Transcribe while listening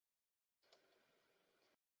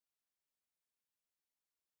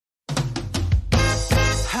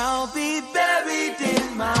I'll be buried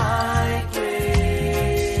in my grave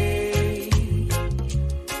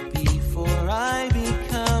before I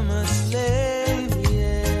become a slave,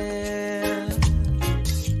 yeah.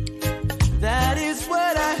 That is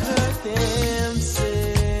what I heard them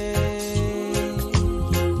say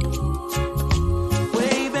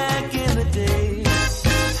way back in the day.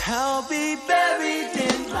 I'll be buried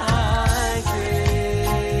in my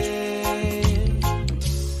grave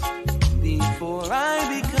before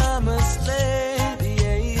I become a slave,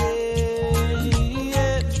 yeah, yeah,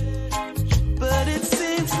 yeah. But it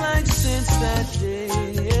seems like since that day,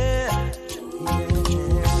 yeah,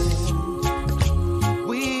 yeah,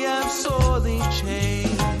 we have sorely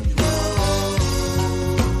changed.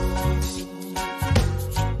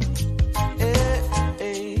 Eh,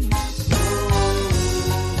 eh,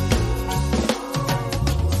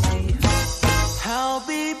 see, I'll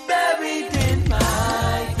be buried in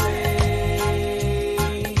my grave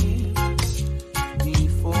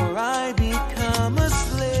before I become a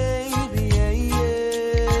slave, yeah,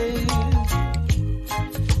 yeah.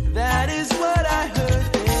 That is what I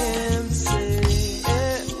heard them say,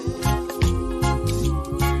 yeah,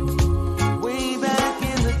 way back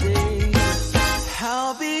in the day.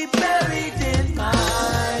 I'll be buried in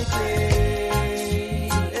my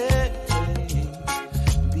grave, yeah,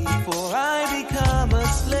 before I become a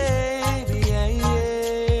slave, yeah,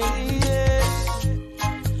 yeah, yeah.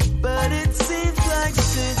 But it seems like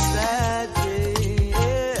since that day,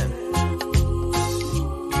 yeah,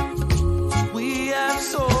 we have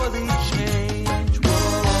sorely changed.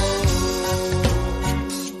 Whoa.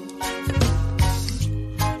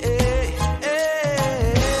 Hey,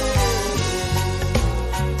 hey.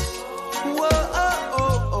 Whoa, oh,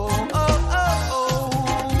 oh, oh, oh, oh, oh.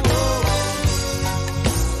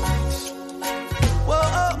 Whoa,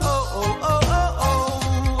 oh, oh, oh, oh, oh, oh.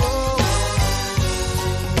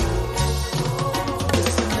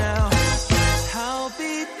 Listen now, I'll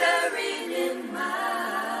be buried in my.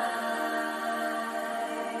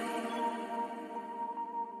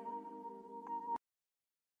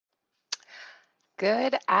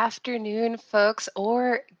 Good afternoon, folks,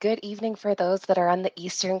 or good evening for those that are on the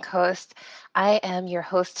Eastern Coast. I am your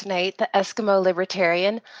host tonight, the Eskimo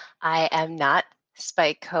Libertarian. I am not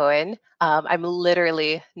Spike Cohen. I'm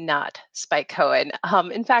literally not Spike Cohen.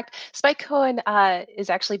 In fact, Spike Cohen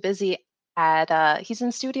is actually busy he's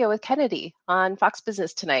in studio with Kennedy on Fox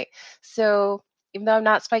Business tonight. So even though I'm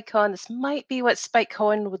not Spike Cohen, this might be what Spike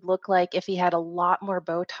Cohen would look like if he had a lot more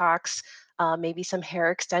Botox, maybe some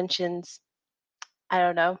hair extensions. I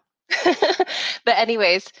don't know. But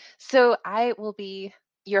anyways, so I will be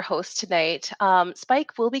your host tonight.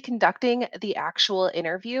 Spike will be conducting the actual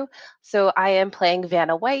interview. So I am playing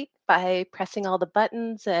Vanna White by pressing all the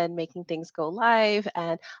buttons and making things go live.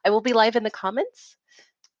 And I will be live in the comments.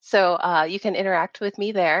 So you can interact with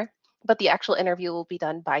me there. But the actual interview will be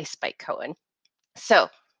done by Spike Cohen. So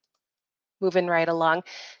moving right along.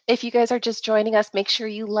 If you guys are just joining us, make sure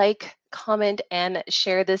you like, comment, and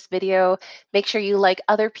share this video. Make sure you like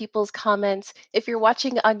other people's comments. If you're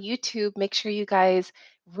watching on YouTube, make sure you guys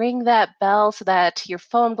ring that bell so that your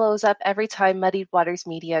phone blows up every time Muddied Waters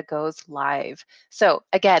Media goes live. So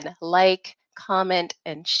again, like, comment,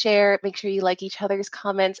 and share. Make sure you like each other's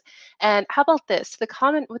comments. And how about this? The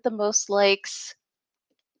comment with the most likes,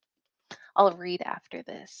 I'll read after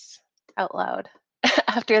this out loud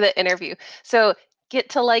after the interview. So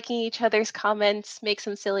get to liking each other's comments, make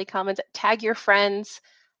some silly comments, tag your friends,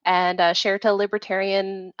 and share to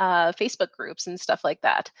libertarian Facebook groups and stuff like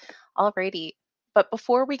that. Alrighty. But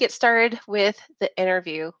before we get started with the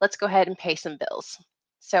interview, let's go ahead and pay some bills.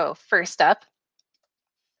 So first up,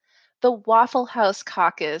 the Waffle House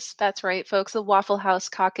Caucus. That's right, folks, the Waffle House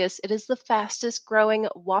Caucus. It is the fastest growing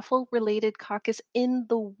waffle related caucus in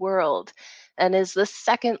the world and is the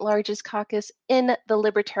second largest caucus in the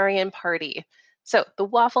Libertarian Party. So, the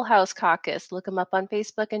Waffle House Caucus, look them up on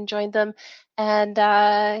Facebook and join them. And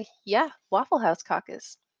yeah, Waffle House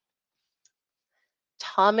Caucus.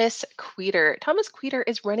 Thomas Queter. Thomas Queter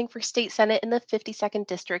is running for state senate in the 52nd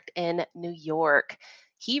district in New York.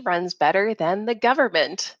 He runs better than the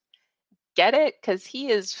government. Get it? Because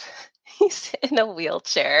he's in a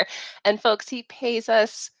wheelchair. And folks, he pays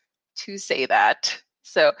us to say that.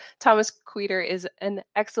 So Thomas Queter is an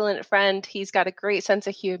excellent friend. He's got a great sense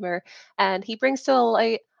of humor, and he brings to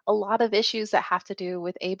light a lot of issues that have to do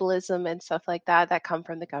with ableism and stuff like that that come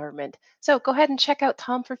from the government. So go ahead and check out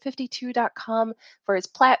tomfor52.com for his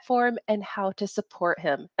platform and how to support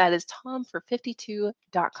him. That is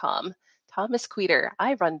tomfor52.com. Thomas Queter,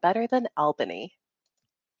 I run better than Albany.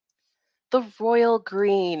 The Royal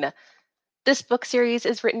Green. This book series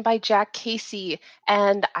is written by Jack Casey,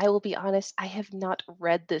 and I will be honest, I have not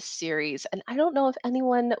read this series, and I don't know if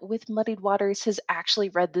anyone with Muddied Waters has actually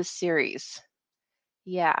read this series.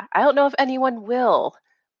 Yeah, I don't know if anyone will,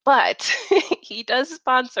 but he does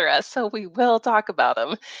sponsor us, so we will talk about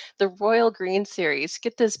him. The Royal Green series.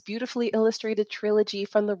 Get this beautifully illustrated trilogy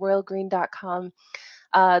from theroyalgreen.com.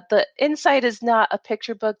 The inside is not a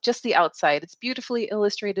picture book, just the outside. It's beautifully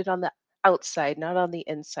illustrated on the outside, not on the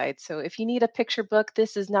inside. So if you need a picture book,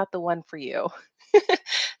 this is not the one for you.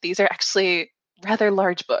 These are actually rather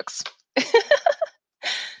large books.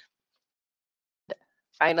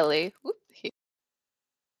 Finally,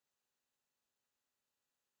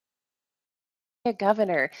 a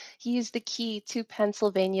governor. He's the key to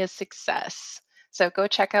Pennsylvania's success. So go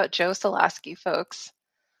check out Joe Solaski, folks.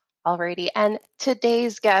 Alrighty. And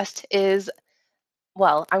today's guest is,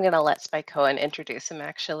 well, I'm going to let Spike Cohen introduce him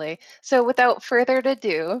actually. So without further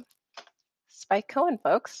ado, Spike Cohen,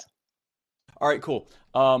 folks. All right, cool.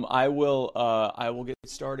 I will get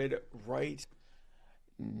started right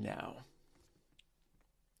now.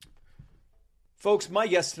 Folks, my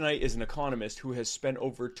guest tonight is an economist who has spent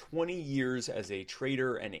over 20 years as a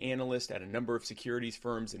trader and analyst at a number of securities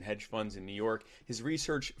firms and hedge funds in New York. His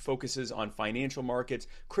research focuses on financial markets,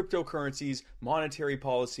 cryptocurrencies, monetary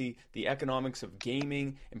policy, the economics of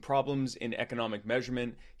gaming, and problems in economic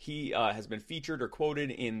measurement. He has been featured or quoted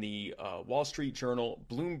in the Wall Street Journal,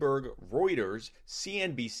 Bloomberg, Reuters,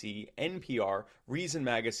 CNBC, NPR, Reason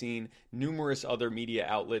Magazine, numerous other media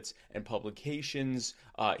outlets and publications.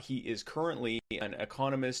 He is currently an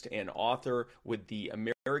economist and author with the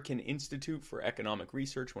American Institute for Economic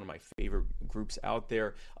Research, one of my favorite groups out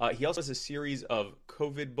there. He also has a series of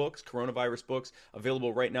COVID books, coronavirus books,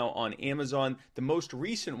 available right now on Amazon. The most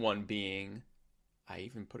recent one being, I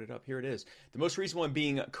even put it up, here it is. The most recent one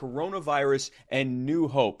being Coronavirus and New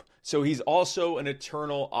Hope. So he's also an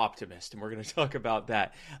eternal optimist, and we're going to talk about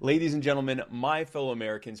that. Ladies and gentlemen, my fellow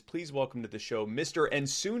Americans, please welcome to the show Mr. and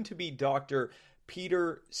soon-to-be Dr.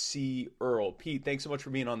 Peter C. Earle. Pete, thanks so much for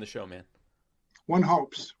being on the show, man. One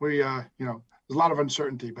hopes. There's a lot of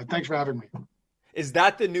uncertainty, but thanks for having me. Is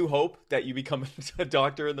that the new hope, that you become a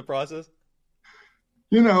doctor in the process?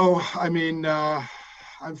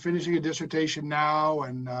 I'm finishing a dissertation now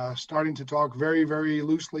and starting to talk very, very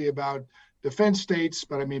loosely about defense states.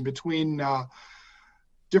 But between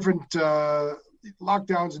different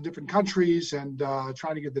lockdowns in different countries and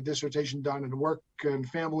trying to get the dissertation done and work and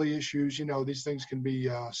family issues, these things can be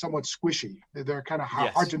somewhat squishy. They're kind of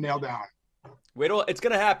hard to nail down. It's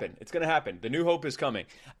going to happen. It's going to happen. The new hope is coming.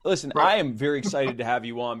 Listen, right. I am very excited to have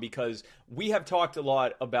you on because we have talked a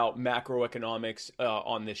lot about macroeconomics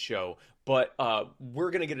on this show, but we're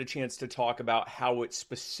going to get a chance to talk about how it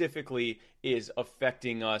specifically is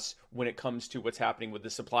affecting us when it comes to what's happening with the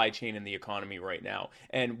supply chain and the economy right now.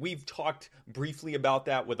 And we've talked briefly about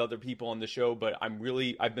that with other people on the show, but I've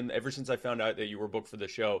been, ever since I found out that you were booked for the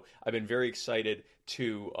show, I've been very excited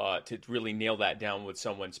to really nail that down with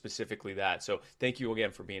someone specifically that. So thank you again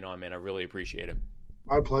for being on, man. I really appreciate it.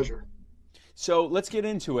 My pleasure. So let's get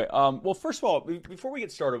into it. Well, first of all, before we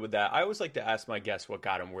get started with that, I always like to ask my guests what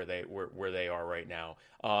got them where they are right now.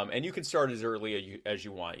 And you can start as early as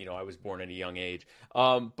you want. I was born at a young age.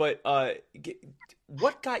 But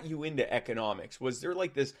what got you into economics? Was there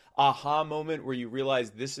like this aha moment where you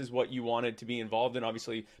realized this is what you wanted to be involved in?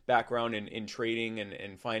 Obviously, background in trading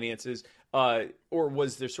and finances. Or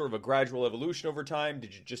was there sort of a gradual evolution over time?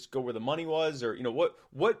 Did you just go where the money was? Or,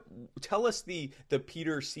 what tell us the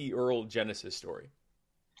Peter C. Earle genesis story.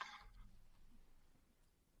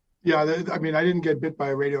 Yeah, I didn't get bit by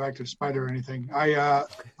a radioactive spider or anything.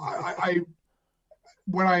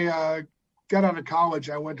 When I got out of college,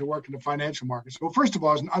 I went to work in the financial markets. Well, first of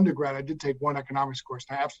all, as an undergrad, I did take one economics course,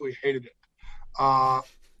 and I absolutely hated it.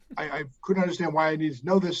 I couldn't understand why I needed to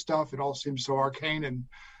know this stuff. It all seemed so arcane, and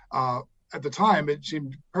at the time, it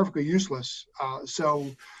seemed perfectly useless.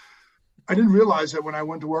 So I didn't realize that when I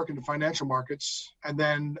went to work in the financial markets, and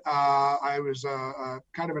then I was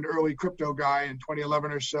kind of an early crypto guy in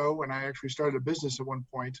 2011 or so, when I actually started a business at one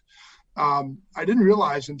point. I didn't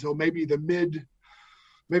realize until maybe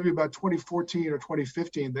about 2014 or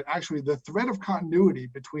 2015, that actually the thread of continuity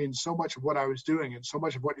between so much of what I was doing and so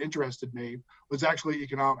much of what interested me was actually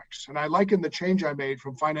economics. And I liken the change I made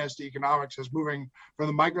from finance to economics as moving from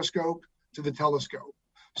the microscope to the telescope.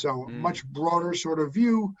 So much broader sort of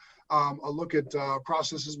view, a look at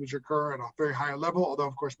processes which occur at a very high level, although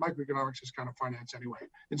of course microeconomics is kind of finance anyway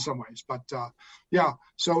in some ways. But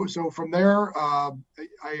so from there, I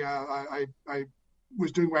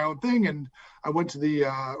was doing my own thing, and I went to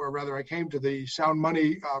I came to the Sound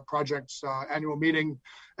Money Project's annual meeting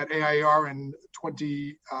at AIER in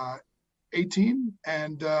 2018,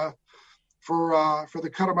 and for the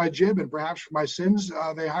cut of my jib and perhaps for my sins,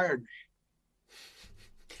 they hired me.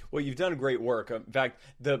 Well, you've done great work. In fact,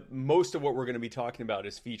 the most of what we're going to be talking about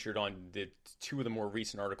is featured on the two of the more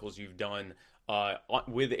recent articles you've done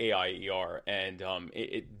with AIER, and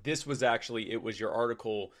this was actually, it was your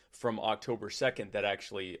article from October 2nd that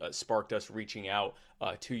actually sparked us reaching out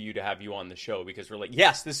to you to have you on the show, because we're like,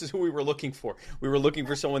 yes, this is who we were looking for. We were looking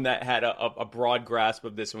for someone that had a broad grasp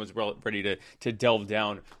of this and was ready to delve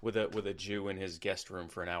down with a Jew in his guest room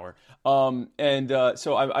for an hour.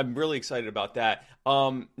 So I'm really excited about that.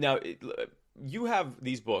 Now, you have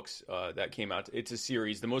these books that came out. It's a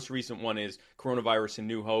series. The most recent one is Coronavirus and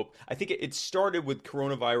New Hope. I think it started with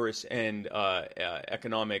coronavirus and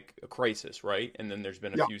economic crisis, right? And then there's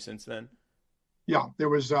been a few since then. Yeah, there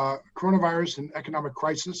was coronavirus and economic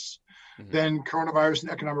crisis, then coronavirus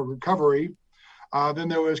and economic recovery. Then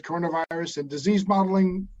there was coronavirus and disease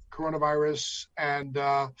modeling, coronavirus and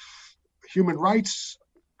human rights,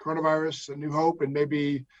 coronavirus and New Hope, and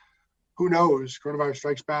maybe, who knows, coronavirus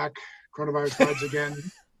strikes back. Coronavirus fights again.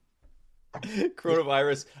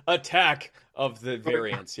 Coronavirus attack of the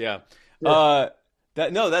variants. Yeah.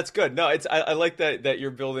 That's good. No, I like that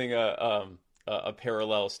you're building a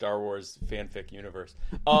parallel Star Wars fanfic universe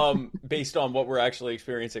based on what we're actually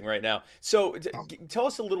experiencing right now. So tell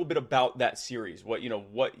us a little bit about that series.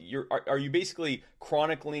 Are you basically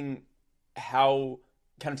chronicling how,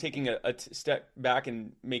 kind of taking a step back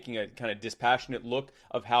and making a kind of dispassionate look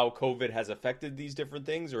of how COVID has affected these different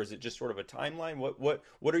things, or is it just sort of a timeline?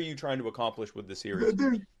 What are you trying to accomplish with the series?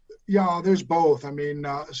 There's both. I mean,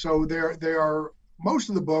 so there are, most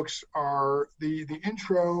of the books are the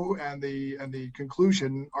intro and the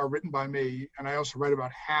conclusion are written by me, and I also write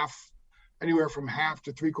about anywhere from half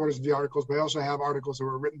to 3/4 of the articles. But I also have articles that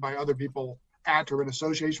were written by other people at or in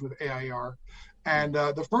association with AIER. And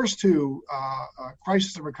the first two,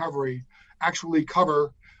 Crisis and Recovery, actually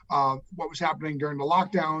cover what was happening during the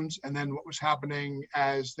lockdowns and then what was happening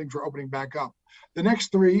as things were opening back up. The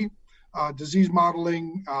next three, Disease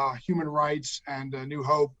Modeling, Human Rights, and New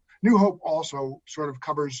Hope. New Hope also sort of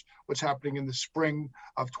covers what's happening in the spring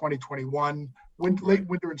of 2021, late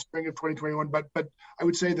winter and spring of 2021. But I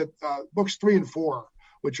would say that books 3 and 4,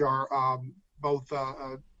 which are both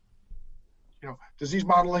disease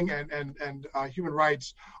modeling and human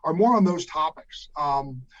rights, are more on those topics.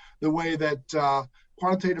 The way that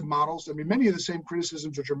quantitative models, I mean, many of the same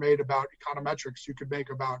criticisms which are made about econometrics, you could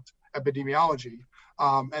make about epidemiology.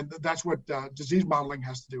 And that's what disease modeling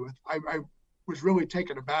has to do with. I was really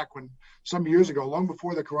taken aback when some years ago, long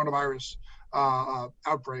before the coronavirus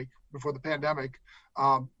outbreak, before the pandemic,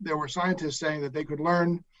 there were scientists saying that they could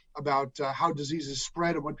learn about how diseases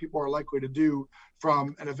spread and what people are likely to do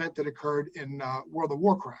from an event that occurred in World of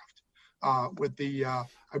Warcraft with I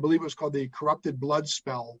believe it was called the Corrupted Blood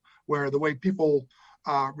Spell, where the way people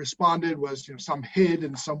responded was, some hid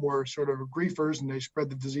and some were sort of griefers and they spread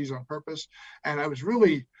the disease on purpose. And it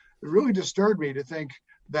really disturbed me to think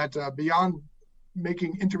that beyond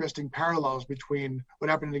making interesting parallels between what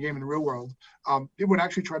happened in the game and the real world, it would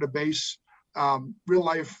actually try to base real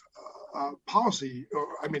life policy,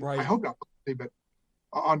 right. I hope not policy, but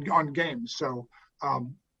on games. So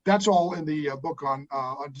that's all in the book on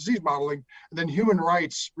disease modeling. And then human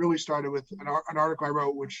rights really started with an article I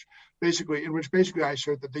wrote, in which basically I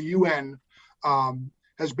assert that the UN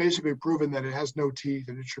has basically proven that it has no teeth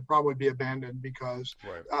and it should probably be abandoned because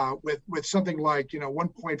with something like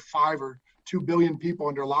 1.5 or 2 billion people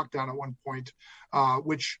under lockdown at one point,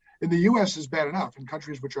 which in the U.S. is bad enough. In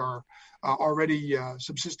countries which are already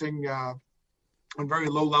subsisting on very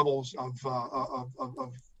low levels of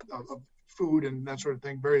food and that sort of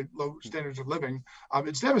thing, very low standards of living,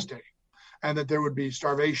 it's devastating. And that there would be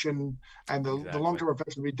starvation, and the long-term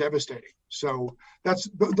effects would be devastating. So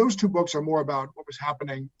those two books are more about what was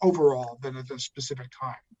happening overall than at a specific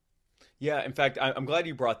time. Yeah, in fact, I'm glad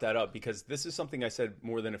you brought that up, because this is something I said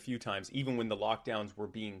more than a few times, even when the lockdowns were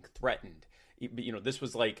being threatened. This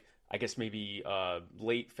was like, I guess maybe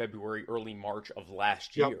late February, early March of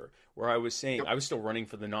last year, where I was saying, I was still running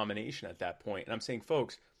for the nomination at that point. And I'm saying,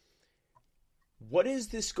 folks, what is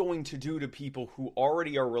this going to do to people who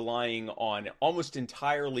already are relying on almost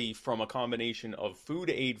entirely from a combination of food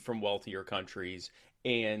aid from wealthier countries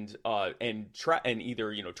and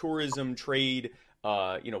either tourism, trade,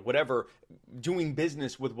 whatever, doing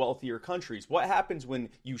business with wealthier countries. What happens when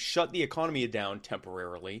you shut the economy down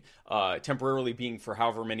temporarily, temporarily being for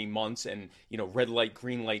however many months, and, red light,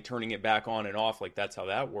 green light, turning it back on and off, like that's how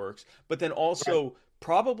that works. But then also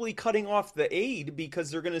probably cutting off the aid because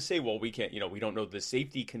they're going to say, well, we can't, we don't know the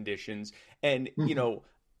safety conditions. And, we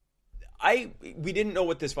didn't know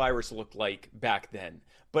what this virus looked like back then,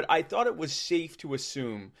 but I thought it was safe to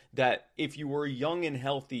assume that if you were young and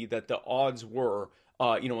healthy, that the odds were,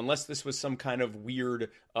 unless this was some kind of weird,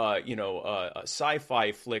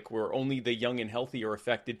 sci-fi flick where only the young and healthy are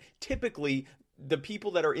affected, typically the people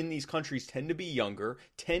that are in these countries tend to be younger,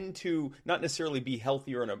 tend to not necessarily be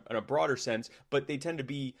healthier in a broader sense, but they tend to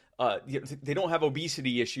be, they don't have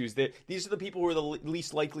obesity issues. These are the people who are the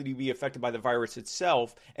least likely to be affected by the virus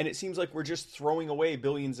itself. And it seems like we're just throwing away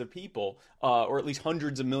billions of people, or at least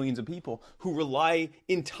hundreds of millions of people who rely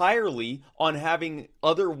entirely on having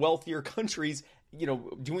other wealthier countries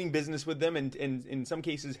doing business with them, and in some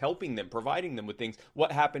cases helping them, providing them with things.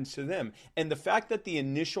 What happens to them? And the fact that the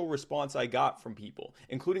initial response I got from people,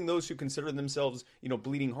 including those who consider themselves,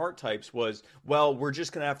 bleeding heart types, was, well, we're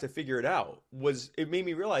just going to have to figure it out, it made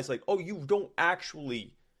me realize, like, oh, you don't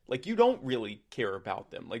really care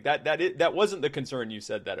about them. Like that wasn't the concern you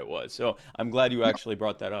said that it was. So I'm glad you actually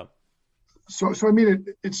brought that up. So I mean,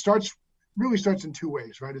 it really starts in two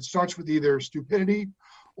ways, right? It starts with either stupidity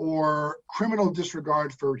or criminal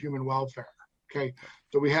disregard for human welfare. Okay,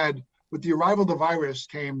 so we had, with the arrival of the virus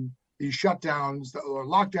came these shutdowns, or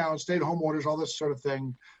lockdowns, stay-at-home orders, all this sort of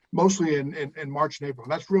thing, mostly in March and April.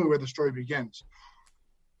 And that's really where the story begins.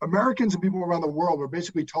 Americans and people around the world were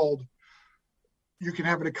basically told, you can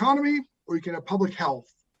have an economy or you can have public health,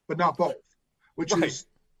 but not both, which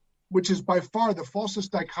is by far the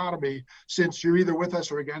falsest dichotomy, since you're either with us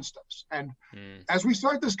or against us. And as we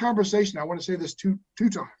start this conversation, I want to say this two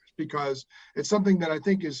times, because it's something that I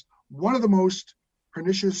think is one of the most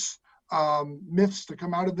pernicious myths to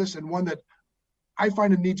come out of this, and one that I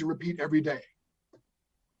find a need to repeat every day.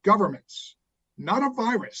 Governments, not a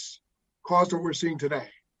virus, caused what we're seeing today.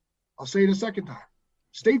 I'll say it a second time.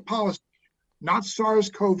 State policy, not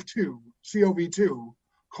SARS-CoV-2, CoV-2,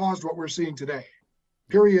 caused what we're seeing today.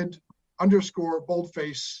 Period, underscore,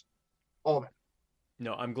 boldface, all of it.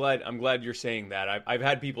 No, I'm glad you're saying that. I've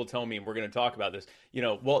had people tell me, and we're going to talk about this,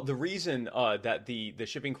 well, the reason that the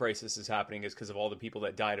shipping crisis is happening is because of all the people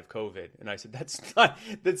that died of COVID. And I said,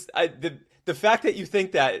 the fact that you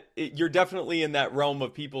think that, you're definitely in that realm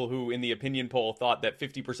of people who, in the opinion poll, thought that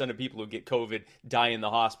 50% of people who get COVID die in the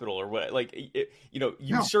hospital or what. Like,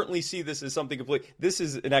 certainly see this as something completely, this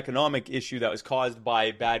is an economic issue that was caused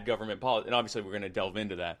by bad government policy. And obviously we're going to delve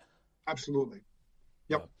into that. Absolutely.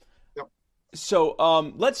 Yep.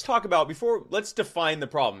 So let's talk about, let's define the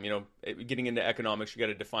problem. Getting into economics, you got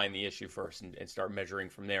to define the issue first and start measuring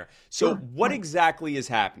from there. So what exactly is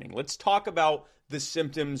happening? Let's talk about the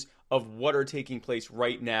symptoms of what are taking place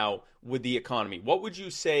right now with the economy. What would you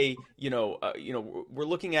say, we're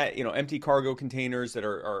looking at, empty cargo containers that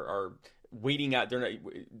are waiting out.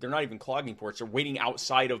 They're not even clogging ports. They're waiting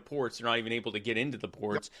outside of ports. They're not even able to get into the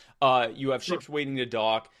ports. You have ships waiting to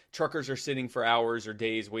dock. Truckers are sitting for hours or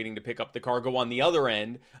days waiting to pick up the cargo on the other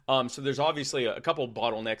end. So there's obviously a couple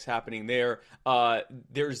bottlenecks happening there.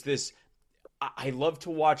 There's this. I love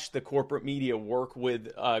to watch the corporate media work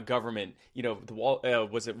with government.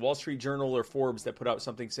 Was it Wall Street Journal or Forbes that put out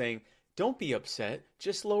something saying, "Don't be upset,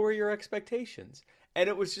 just lower your expectations." And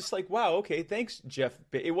it was just like, wow, okay, thanks, Jeff.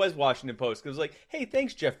 It was Washington Post. It was like, hey,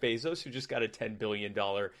 thanks, Jeff Bezos, who just got a $10 billion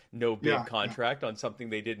no-bid contract on something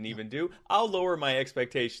they didn't even do. I'll lower my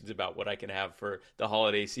expectations about what I can have for the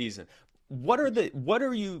holiday season. What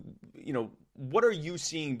are you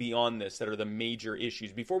seeing beyond this that are the major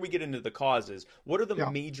issues? Before we get into the causes, what are the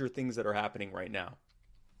major things that are happening right now?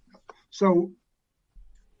 So,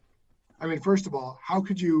 I mean, first of all, how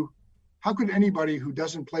could anybody who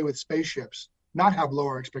doesn't play with spaceships not have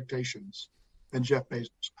lower expectations than Jeff Bezos?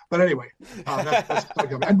 But anyway, that's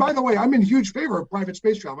and by the way, I'm in huge favor of private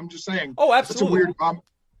space travel. I'm just saying. Oh, absolutely. It's a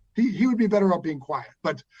weird. He would be better off being quiet.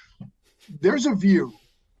 But there's a view,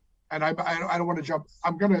 and I don't want to jump.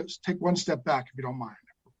 I'm going to take one step back, if you don't mind.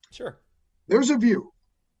 Sure. There's a view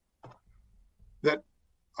that,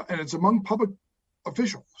 and it's among public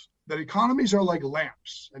officials, that economies are like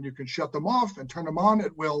lamps, and you can shut them off and turn them on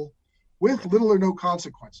at will, with little or no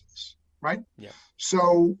consequences. Right? Yeah.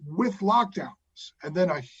 So with lockdowns and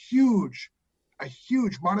then a huge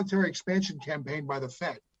monetary expansion campaign by the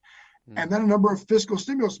Fed, and then a number of fiscal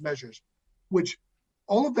stimulus measures, which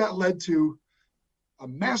all of that led to a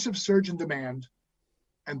massive surge in demand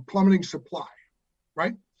and plummeting supply,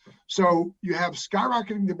 right? So you have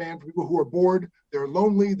skyrocketing demand for people who are bored, they're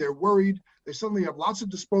lonely, they're worried, they suddenly have lots of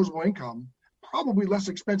disposable income, probably less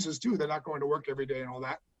expenses too. They're not going to work every day and all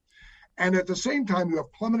that. And at the same time, you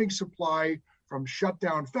have plummeting supply from shut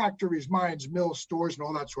down factories, mines, mills, stores, and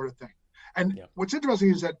all that sort of thing. And what's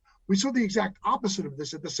interesting is that we saw the exact opposite of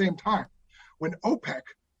this at the same time. When OPEC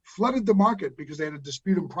flooded the market because they had a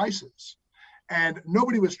dispute in prices and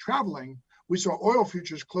nobody was traveling, we saw oil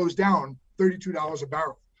futures close down $32 a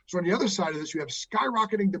barrel. So on the other side of this, you have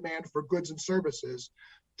skyrocketing demand for goods and services,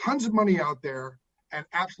 tons of money out there, and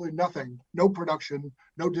absolutely nothing, no production,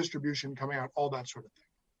 no distribution coming out, all that sort of thing.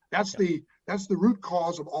 That's the root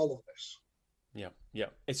cause of all of this. Yeah.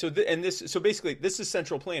 And so basically this is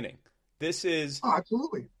central planning. This is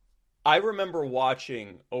absolutely. I remember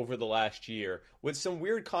watching over the last year with some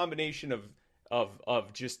weird combination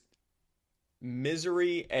of just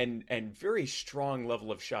misery and very strong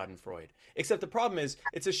level of Schadenfreude. Except the problem is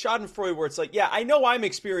it's a Schadenfreude where it's like, yeah, I know I'm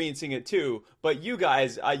experiencing it too, but you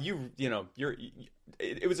guys,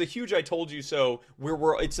 it was a huge "I told you so."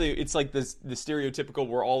 It's like the stereotypical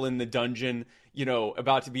we're all in the dungeon,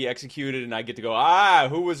 about to be executed, and I get to go,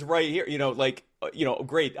 who was right here?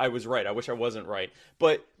 Great, I was right. I wish I wasn't right.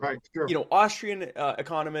 But, right, sure. Austrian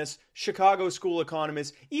economists, Chicago school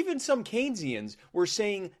economists, even some Keynesians were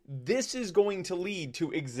saying this is going to lead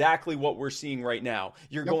to exactly what we're seeing right now.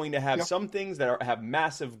 You're going to have some things that have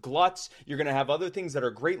massive gluts. You're going to have other things that are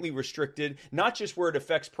greatly restricted, not just where it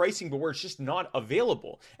affects pricing, but where it's just not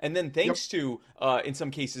available. And then thanks to, in some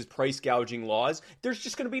cases, price gouging laws, there's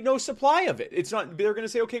just going to be no supply of it. It's not, they're going to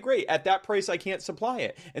say, okay, great, at that price, I can't supply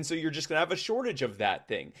it. And so you're just going to have a shortage of that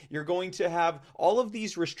thing. You're going to have all of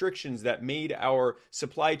these restrictions that made our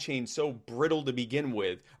supply chain so brittle to begin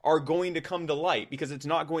with are going to come to light because it's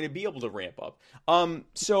not going to be able to ramp up.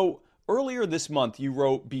 So earlier this month, you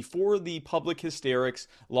wrote, before the public hysterics,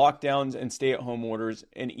 lockdowns, and stay-at-home orders,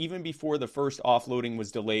 and even before the first offloading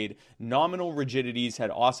was delayed, nominal rigidities had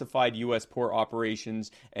ossified U.S. port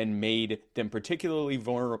operations and made them particularly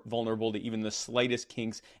vulnerable to even the slightest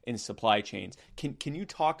kinks in supply chains. Can you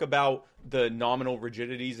talk about the nominal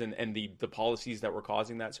rigidities and the policies that were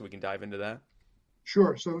causing that so we can dive into that?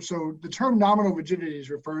 Sure. So the term nominal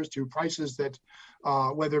rigidities refers to prices that,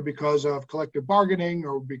 whether because of collective bargaining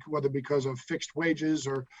or whether because of fixed wages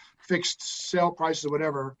or fixed sale prices or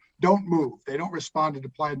whatever, don't move. They don't respond to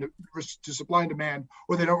supply and demand,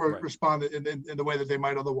 or they don't respond in the way that they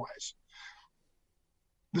might otherwise.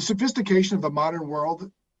 The sophistication of the modern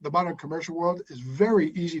world, the modern commercial world, is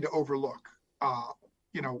very easy to overlook.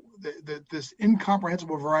 This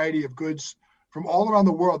incomprehensible variety of goods from all around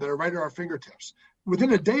the world that are right at our fingertips,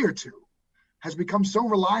 within a day or two, has become so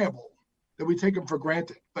reliable that we take them for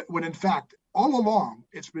granted. But when in fact, all along,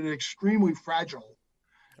 it's been an extremely fragile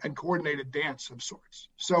and coordinated dance of sorts.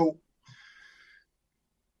 So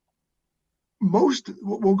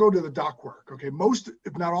we'll go to the dock work, okay? Most,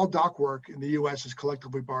 if not all, dock work in the US is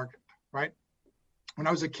collectively bargained, right? When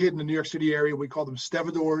I was a kid in the New York City area, we called them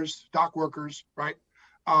stevedores, dock workers, right?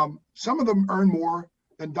 Some of them earn more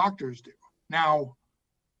than doctors do. Now,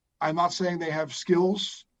 I'm not saying they have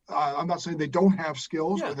skills. I'm not saying they don't have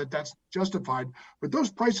skills or that's justified, but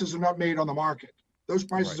those prices are not made on the market. Those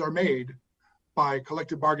prices are made by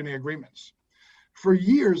collective bargaining agreements. For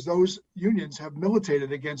years, those unions have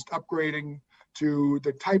militated against upgrading to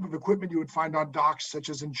the type of equipment you would find on docks, such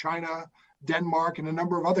as in China, Denmark, and a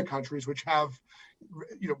number of other countries, which have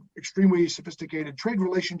extremely sophisticated trade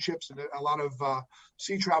relationships and a lot of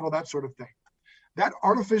sea travel, that sort of thing. That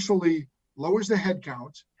artificially lowers the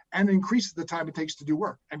headcount and increases the time it takes to do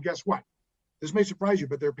work. And guess what? This may surprise you,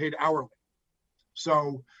 but they're paid hourly.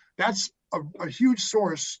 So that's a huge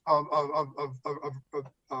source of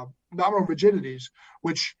nominal rigidities,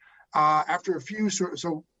 which after a few,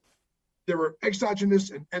 so there were exogenous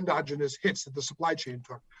and endogenous hits that the supply chain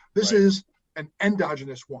took. This is an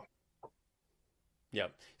endogenous one. Yeah.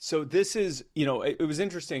 So this is, it was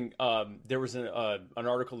interesting. There was an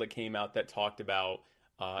article that came out that talked about,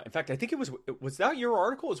 in fact, I think was that your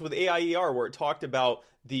article? It was with AIER, where it talked about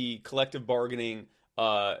the collective bargaining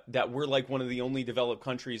that we're like one of the only developed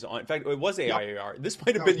countries on. In fact, it was AIER. This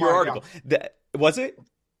might have been your article. Was it?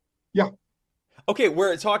 Yeah. Okay,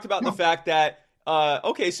 where it talked about the fact that,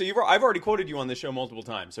 okay, so I've already quoted you on this show multiple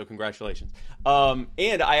times, so congratulations.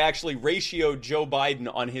 And I actually ratioed Joe Biden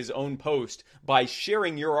on his own post by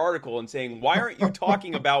sharing your article and saying, why aren't you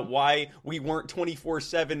talking about why we weren't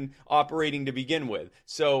 24/7 operating to begin with?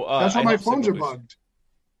 So that's why my phones are bugged.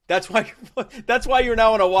 That's why you're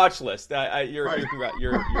now on a watch list. You're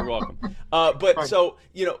welcome. So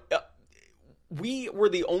we were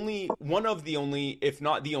one of the only, if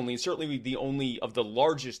not the only, certainly the only of the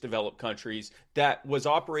largest developed countries that was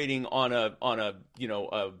operating on a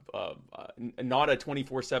not a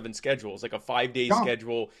 24/7 schedule. It's like a 5-day Yeah.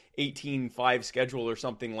 schedule, 18/5 schedule or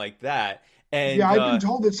something like that. And yeah, I've been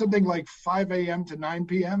told it's something like 5 a.m. to 9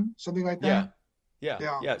 p.m., something like that.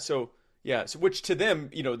 Yeah. So which to them,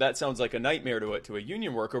 that sounds like a nightmare to a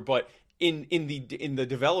union worker, but in the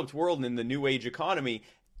developed world and in the new age economy,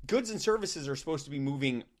 goods and services are supposed to be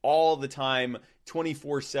moving all the time,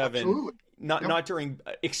 24/7. Absolutely. Not during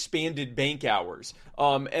expanded bank hours.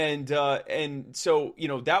 And so,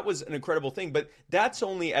 that was an incredible thing. But that's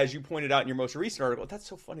only, as you pointed out in your most recent article. That's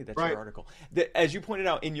so funny. That's Right. your article. That, as you pointed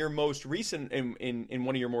out in your most recent, in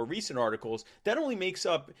one of your more recent articles, that only makes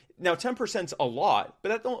up, now 10%'s a lot, but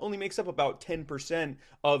that only makes up about 10%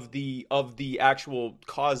 of the actual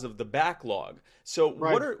cause of the backlog. So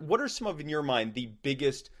Right. what are some of, in your mind, the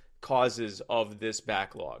biggest causes of this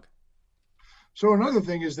backlog? So another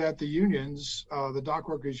thing is that the unions, the dock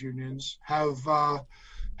workers unions, have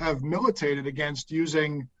militated against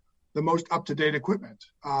using the most up-to-date equipment.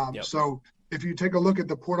 Yep. So if you take a look at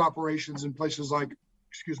the port operations in places like,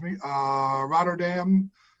 Rotterdam,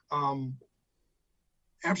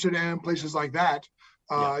 Amsterdam, places like that,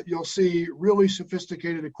 you'll see really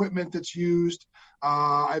sophisticated equipment that's used.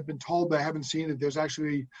 I've been told, but I haven't seen it. There's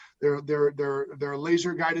actually there are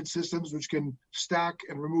laser guided systems which can stack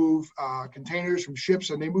and remove containers from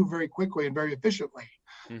ships, and they move very quickly and very efficiently.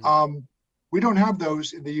 Mm-hmm. We don't have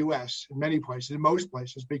those in the U.S. in many places, in most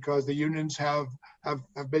places, because the unions have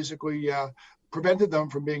basically prevented them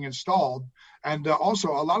from being installed, and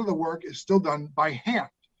also a lot of the work is still done by hand,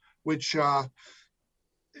 which I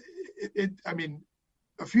mean,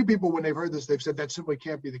 a few people, when they've heard this, they've said that simply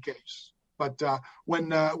can't be the case. But when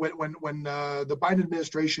the Biden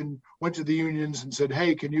administration went to the unions and said,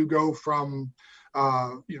 "Hey, can you go from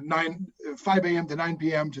 5 a.m. to 9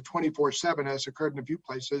 p.m. to 24/7," as occurred in a few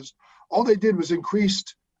places, all they did was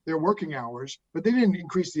increased their working hours, but they didn't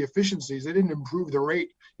increase the efficiencies. They didn't improve the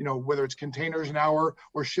rate. Whether it's containers an hour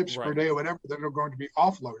or ships per day or whatever that are going to be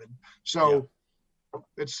offloaded. So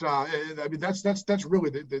it's I mean that's really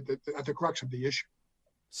the crux of the issue.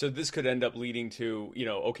 So this could end up leading to,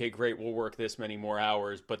 okay, great, we'll work this many more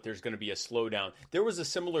hours, but there's going to be a slowdown. There was a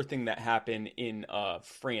similar thing that happened in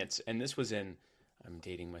France, and this was in, I'm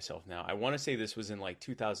dating myself now, I want to say this was in like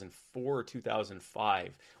 2004 or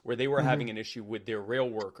 2005, where they were having an issue with their rail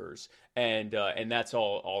workers, and that's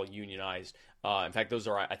all unionized. In fact, those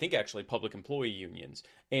are, I think, actually public employee unions.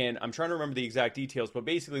 And I'm trying to remember the exact details, but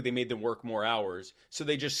basically they made them work more hours. So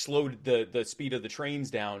they just slowed the speed of the trains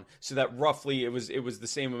down so that roughly it was the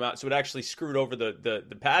same amount. So it actually screwed over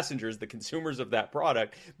the passengers, the consumers of that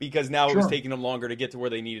product, because now it was taking them longer to get to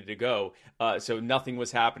where they needed to go. So nothing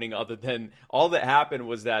was happening other than, all that happened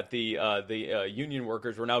was that the union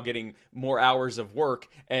workers were now getting more hours of work,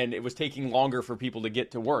 and it was taking longer for people to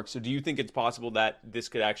get to work. So do you think it's possible that this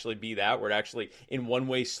could actually be that, where it actually in one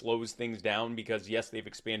way slows things down, because yes, they've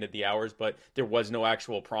expanded the hours, but there was no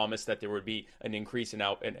actual promise that there would be an increase in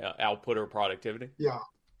output or productivity?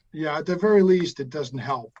 Yeah, at the very least it doesn't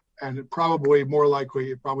help, and it probably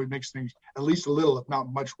makes things at least a little, if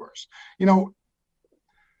not much, worse.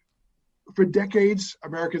 For decades,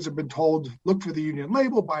 Americans have been told, look for the union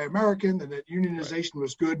label, buy American, and that unionization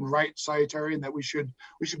was good and right, salutary, and that we should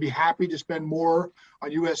be happy to spend more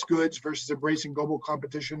on U.S. goods versus embracing global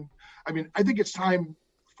competition. I mean, I think it's time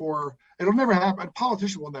it'll never happen. A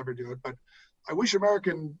politician will never do it, but I wish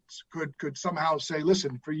Americans could somehow say,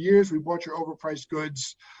 listen, for years we bought your overpriced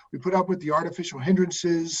goods. We put up with the artificial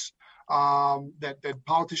hindrances that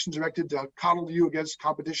politicians erected to coddle you against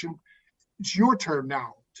competition. It's your turn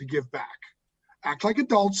now to give back. Act like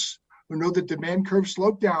adults who know the demand curve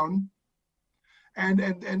sloped down, and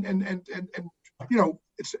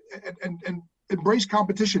embrace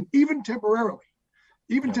competition, even temporarily.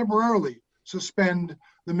 Suspend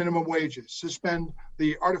the minimum wages, suspend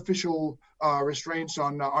the artificial restraints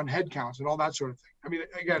on headcounts and all that sort of thing. I mean,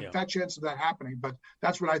 again, fat chance of that happening, but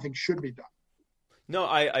that's what I think should be done. No,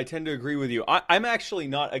 I tend to agree with you. I'm actually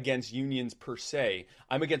not against unions per se.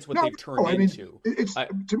 I'm against what they've turned into.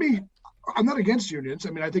 To me, I'm not against unions. I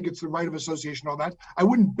mean, I think it's the right of association, all that. I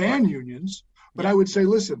wouldn't ban unions, but I would say,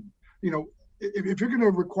 listen, if you're going to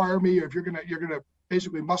require me, or if you're going to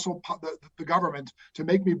basically muscle the government to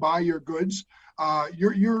make me buy your goods,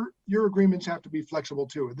 your agreements have to be flexible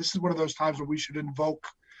too. And this is one of those times when we should invoke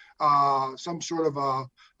some sort of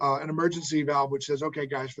an emergency valve, which says, okay,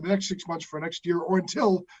 guys, for the next 6 months, for next year, or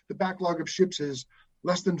until the backlog of ships is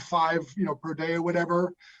less than 5, per day or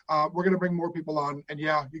whatever, we're going to bring more people on. And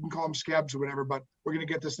yeah, you can call them scabs or whatever, but we're going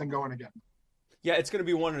to get this thing going again. Yeah, it's going to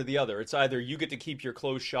be one or the other. It's either you get to keep your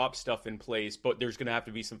closed shop stuff in place, but there's going to have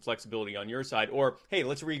to be some flexibility on your side, or hey,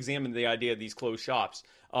 let's re-examine the idea of these closed shops.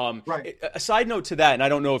 Right. A side note to that, and I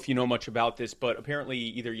don't know if you know much about this, but apparently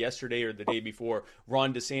either yesterday or the day before,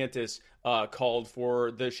 Ron DeSantis called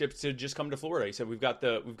for the ships to just come to Florida. He said we've got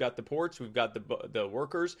the ports, we've got the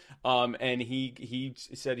workers, and he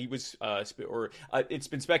said he was it's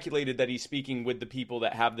been speculated that he's speaking with the people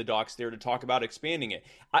that have the docks there to talk about expanding it.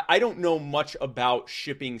 I don't know much about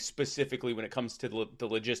shipping specifically when it comes to the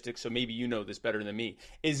logistics, so maybe you know this better than me.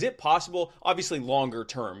 Is it possible, obviously longer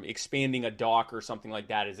term, expanding a dock or something like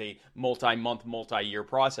that is a multi-month, multi-year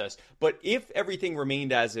process, but if everything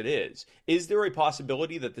remained as it is there a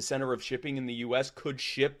possibility that the center of shipping in the U.S. could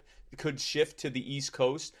shift to the East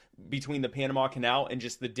Coast between the Panama Canal and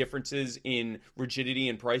just the differences in rigidity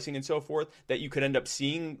and pricing and so forth, that you could end up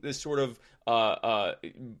seeing this sort of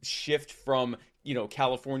shift from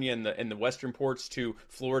California and the western ports to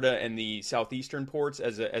Florida and the southeastern ports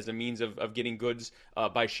as a means of getting goods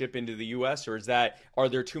by ship into the U.S.? Or are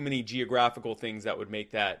there too many geographical things that would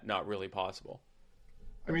make that not really possible?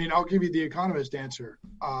 I mean, I'll give you the economist answer.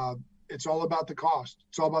 It's all about the cost.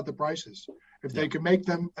 It's all about the prices. If they can make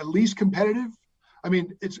them at least competitive, I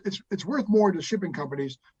mean, it's worth more to shipping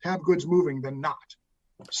companies to have goods moving than not.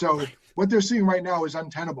 So what they're seeing right now is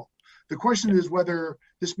untenable. The question is whether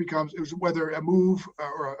whether a move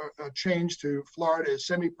or a change to Florida is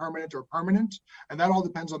semi-permanent or permanent, and that all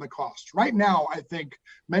depends on the cost. Right now, I think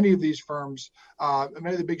many of these firms,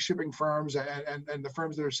 many of the big shipping firms, and the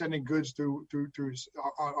firms that are sending goods through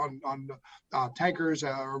on tankers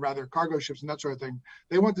or rather cargo ships and that sort of thing,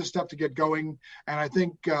 they want this stuff to get going. And I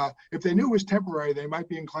think if they knew it was temporary, they might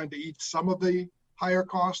be inclined to eat some of the higher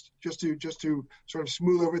cost just to sort of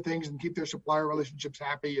smooth over things and keep their supplier relationships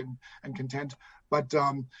happy and content. But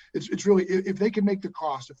it's really, if they can make the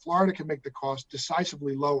cost, if Florida can make the cost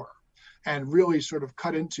decisively lower and really sort of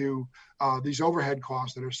cut into these overhead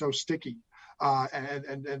costs that are so sticky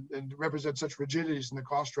and represent such rigidities in the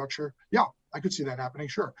cost structure, yeah, I could see that happening,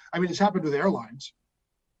 sure. I mean, it's happened with airlines.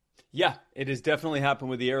 Yeah, it has definitely happened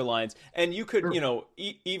with the airlines. And you could,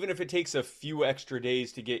 even if it takes a few extra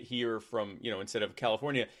days to get here from, instead of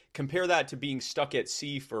California, compare that to being stuck at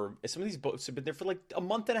sea for some of these boats have been there for like a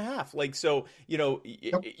month and a half. Like, so,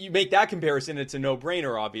 you make that comparison, it's a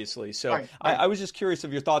no-brainer, obviously. So right. I was just curious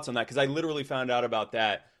of your thoughts on that, because I literally found out about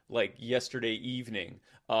that like yesterday evening,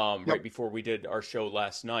 right before we did our show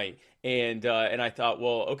last night. And I thought,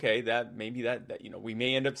 well, okay, that we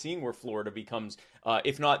may end up seeing where Florida becomes,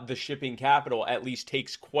 if not the shipping capital, at least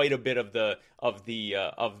takes quite a bit of the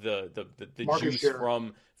juice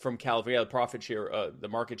share from California, the profit share, the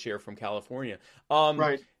market share from California.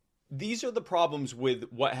 Right. These are the problems with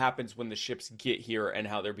what happens when the ships get here and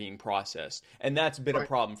how they're being processed, and that's been a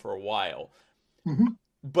problem for a while. Mm-hmm.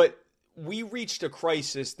 But we reached a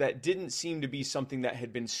crisis that didn't seem to be something that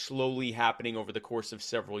had been slowly happening over the course of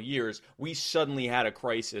several years. We suddenly had a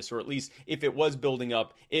crisis, or at least if it was building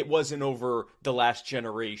up, it wasn't over the last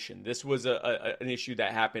generation. This was an issue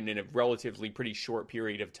that happened in a relatively pretty short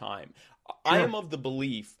period of time. Sure. I am of the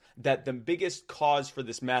belief that the biggest cause for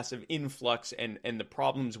this massive influx and the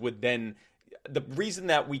problems would then, the reason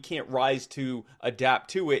that we can't rise to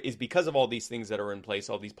adapt to it is because of all these things that are in place,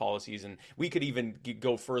 all these policies. And we could even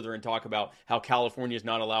go further and talk about how California is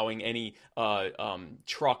not allowing any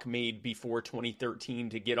truck made before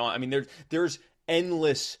 2013 to get on. I mean, there's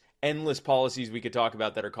endless policies we could talk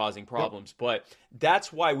about that are causing problems, but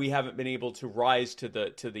that's why we haven't been able to rise to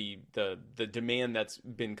the demand that's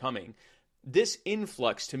been coming. This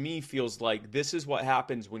influx to me feels like this is what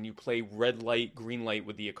happens when you play red light, green light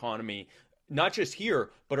with the economy, not just here,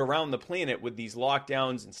 but around the planet with these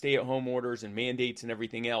lockdowns and stay-at-home orders and mandates and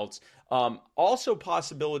everything else. Also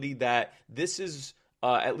possibility that this is,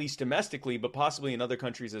 at least domestically, but possibly in other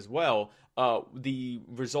countries as well, the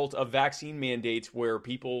result of vaccine mandates where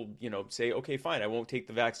people, say, okay, fine, I won't take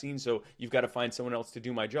the vaccine, so you've got to find someone else to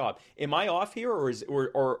do my job. Am I off here,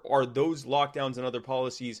 or are those lockdowns and other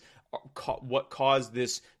policies what caused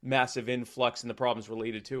this massive influx and the problems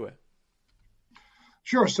related to it?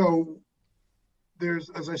 Sure. So there's,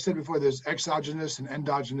 as I said before, there's exogenous and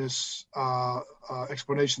endogenous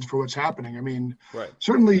explanations for what's happening. I mean, right.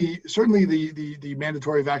 Certainly the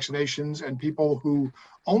mandatory vaccinations and people who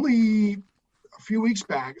only a few weeks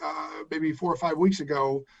back, maybe 4 or 5 weeks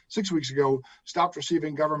ago, 6 weeks ago, stopped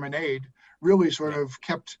receiving government aid, really sort of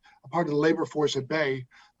kept a part of the labor force at bay.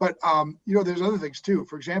 But, there's other things too.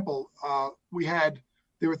 For example,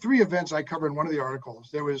 there were 3 events I covered in one of the articles.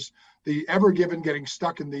 There was the Ever Given getting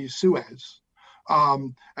stuck in the Suez.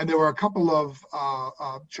 And there were a couple of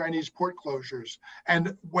Chinese port closures.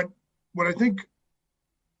 And what I think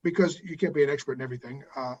because you can't be an expert in everything.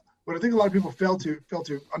 What I think a lot of people fail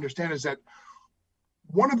to understand is that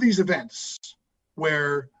one of these events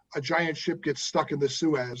where a giant ship gets stuck in the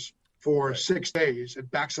Suez for 6 days,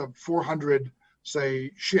 it backs up 400,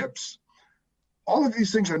 say, ships. All of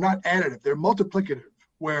these things are not additive; they're multiplicative.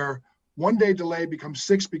 Where 1 day delay becomes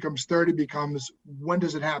 6, becomes 30, becomes when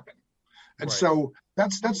does it happen? And so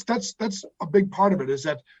that's a big part of it. Is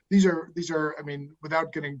that these are I mean,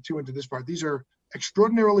 without getting too into this part, these are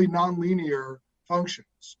extraordinarily nonlinear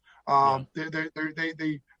functions.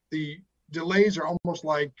 The delays are almost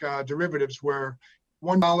like derivatives, where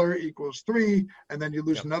 $1 equals 3, and then you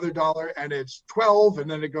lose another dollar, and it's 12, and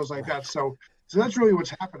then it goes like that. So that's really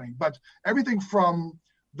what's happening. But everything from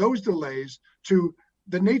those delays to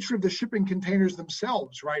the nature of the shipping containers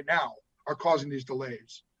themselves right now are causing these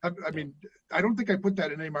delays. I mean, I don't think I put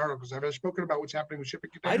that in any of my articles. Have I spoken about what's happening with shipping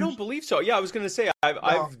containers? I don't believe so. Yeah, I was going to say,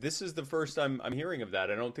 this is the first I'm hearing of that.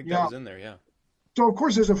 I don't think that was in there. Yeah. So of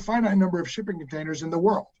course, there's a finite number of shipping containers in the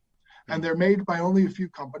world, and they're made by only a few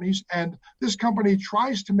companies. And this company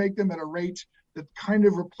tries to make them at a rate that kind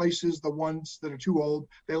of replaces the ones that are too old.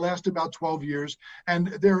 They last about 12 years, and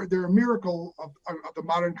they're a miracle of the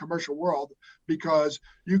modern commercial world, because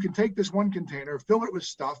you can take this one container, fill it with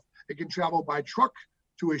stuff. It can travel by truck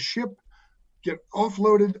to a ship, get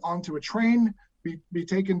offloaded onto a train, be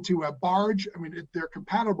taken to a barge. I mean, they're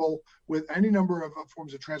compatible with any number of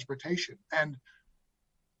forms of transportation. And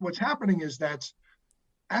what's happening is that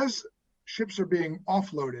as ships are being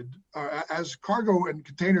offloaded, as cargo and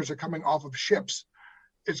containers are coming off of ships,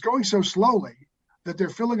 it's going so slowly that they're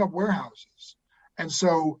filling up warehouses. And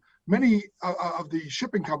so many of the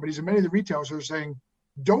shipping companies and many of the retailers are saying,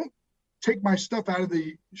 don't take my stuff out of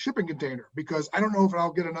the shipping container, because I don't know if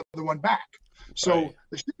I'll get another one back. So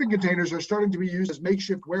the shipping containers are starting to be used as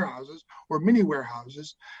makeshift warehouses or mini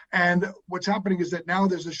warehouses. And what's happening is that now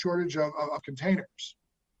there's a shortage of containers.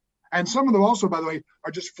 And some of them also, by the way,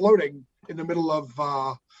 are just floating in the middle of,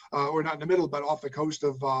 or not in the middle, but off the coast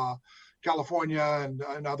of California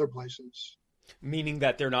and other places. Meaning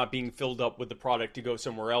that they're not being filled up with the product to go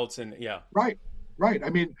somewhere else. And Right. I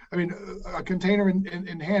mean, a container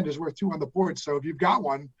in hand is worth 2 on the port. So if you've got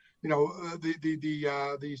one,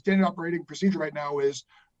 the standard operating procedure right now is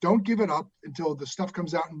don't give it up until the stuff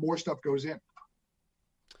comes out and more stuff goes in.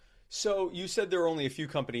 So you said there are only a few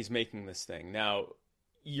companies making this thing. Now,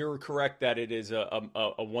 you're correct that it is a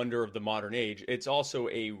wonder of the modern age. It's also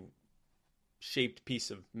a shaped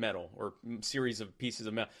piece of metal, or series of pieces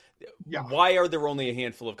of metal. Yeah. Why are there only a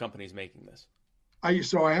handful of companies making this? I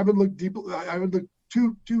haven't looked deep. I haven't looked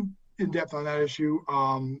too in depth on that issue.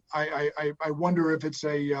 I wonder if it's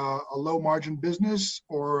a low margin business,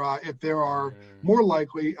 or if there are more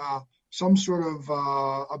likely some sort of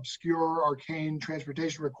obscure, arcane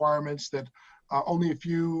transportation requirements that only a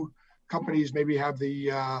few companies maybe have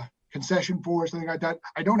the concession for, or something like that.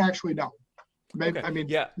 I don't actually know. Maybe,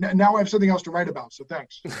 okay. Now I have something else to write about, so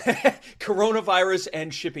thanks. Coronavirus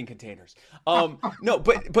and shipping containers. No,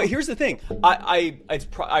 but here's the thing.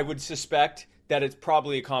 I would suspect that it's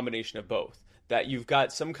probably a combination of both. That you've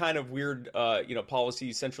got some kind of weird,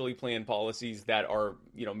 policies, centrally planned policies that are,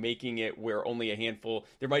 making it where only a handful.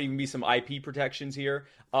 There might even be some IP protections here,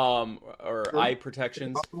 or sure. Eye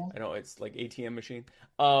protections. I know it's like ATM machine.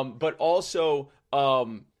 But also,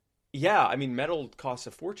 metal costs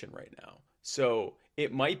a fortune right now. So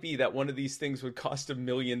it might be that one of these things would cost $1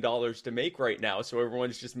 million to make right now. So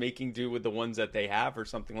everyone's just making do with the ones that they have or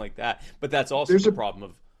something like that. But that's also the problem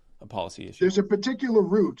of a policy issue. There's a particular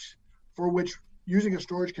route for which using a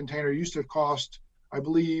storage container used to cost, I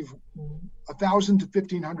believe, $1,000 to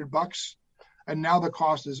 $1,500, and now the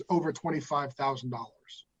cost is over $25,000.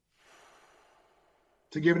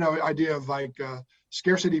 To give an idea of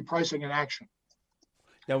scarcity pricing in action.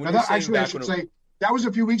 Now that, actually, I should say that was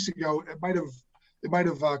a few weeks ago. It might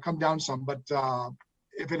have come down some, but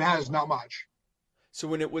if it has, not much. So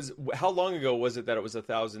when it was, how long ago was it that it was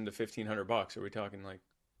 $1,000 to $1,500? Are we talking like?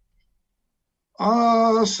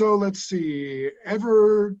 So let's see.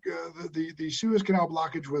 The Suez Canal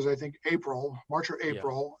blockage was, I think, March or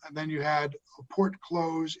April, and then you had a port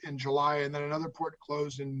close in July, and then another port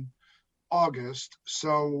close in August.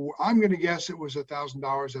 So I'm going to guess it was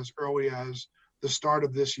 $1,000 as early as the start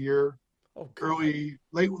of this year. Oh,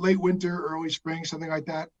 late winter, early spring, something like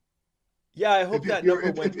that. Yeah, I hope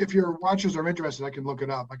if your watchers are interested, I can look it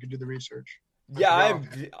up. I can do the research. Yeah,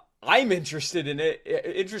 I'm interested in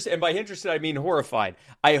it. And by interested, I mean horrified.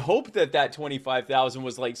 I hope that 25,000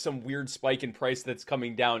 was like some weird spike in price that's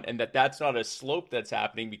coming down, and that's not a slope that's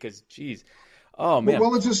happening, because, geez, oh man.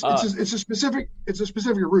 Well, it's a specific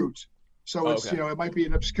route. So Oh, it's, okay. it might be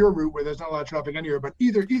an obscure route where there's not a lot of traffic anywhere. But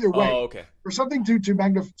either way, Oh, okay. for something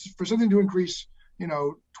for something to increase,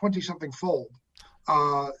 20 something fold,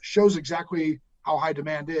 shows exactly how high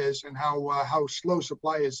demand is and how slow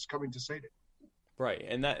supply is coming to sate it. Right,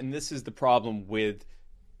 and this is the problem with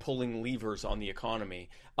pulling levers on the economy.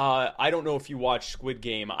 I don't know if you watch Squid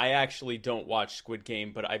Game. I actually don't watch Squid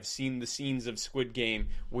Game, but I've seen the scenes of Squid Game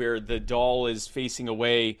where the doll is facing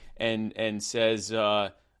away and says,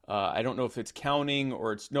 I don't know if it's counting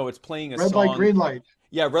or it's playing a Red song. light, green light.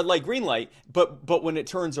 Yeah, red light, green light. But when it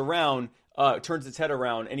turns around, turns its head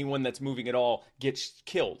around, anyone that's moving at all gets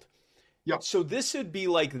killed. Yep. So this would be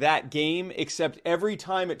like that game, except every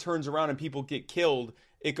time it turns around and people get killed,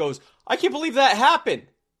 it goes, I can't believe that happened.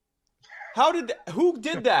 Who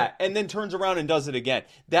did that? And then turns around and does it again.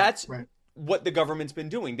 That's Right. what the government's been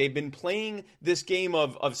doing. They've been playing this game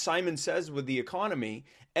of Simon Says with the economy.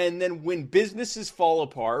 And then when businesses fall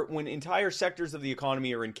apart, when entire sectors of the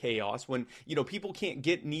economy are in chaos, when people can't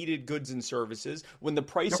get needed goods and services, when the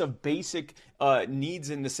price of basic needs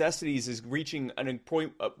and necessities is reaching an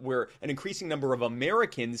point where an increasing number of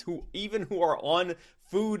Americans who are on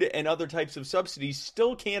food and other types of subsidies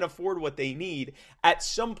still can't afford what they need, at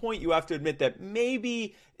some point you have to admit that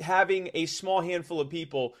maybe having a small handful of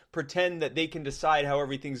people pretend that they can decide how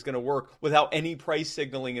everything's going to work without any price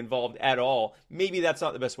signaling involved at all, maybe that's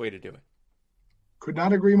not the best way to do it. Could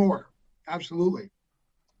not agree more. Absolutely.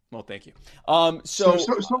 Well, thank you. So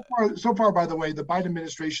far, by the way, the Biden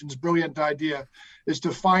administration's brilliant idea is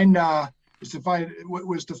to find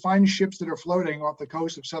ships that are floating off the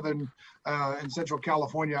coast of southern and central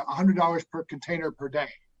California, $100 per container per day.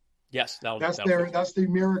 Yes, that's the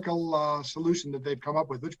miracle solution that they've come up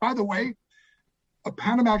with. Which, by the way, a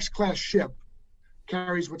Panamax class ship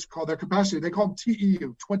carries what's called their capacity. They call them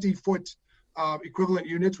TEU, 20-foot equivalent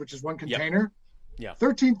units, which is one container. Yeah.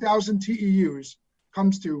 13,000 TEUs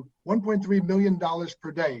comes to $1.3 million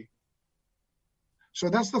per day. So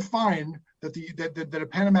that's the fine that a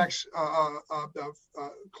Panamax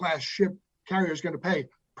class ship carrier is going to pay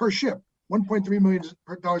per ship, $1.3 million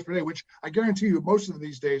per day, which I guarantee you most of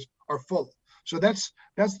these days are full. So that's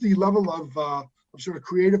the level of sort of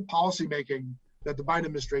creative policy making that the Biden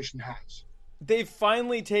administration has. They've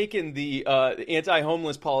finally taken the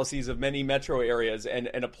anti-homeless policies of many metro areas and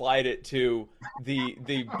applied it to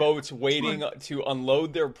the boats waiting to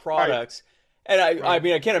unload their products. Right. And I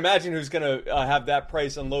mean, I can't imagine who's going to have that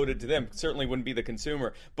price unloaded to them. Certainly wouldn't be the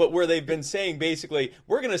consumer. But where they've been saying, basically,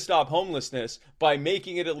 we're going to stop homelessness by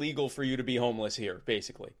making it illegal for you to be homeless here.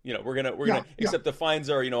 Basically, we're gonna except the fines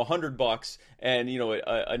are $100 and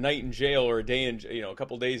a night in jail or a day in a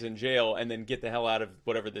couple days in jail, and then get the hell out of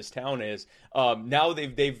whatever this town is. Now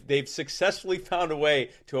they've successfully found a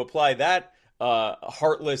way to apply that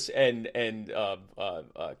heartless and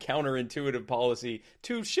counterintuitive policy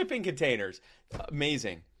to shipping containers.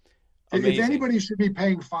 Amazing. If anybody should be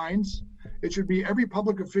paying fines, it should be every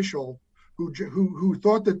public official who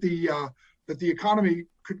thought that the economy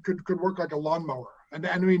could work like a lawnmower. And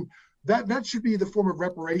I mean that should be the form of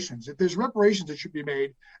reparations. If there's reparations that should be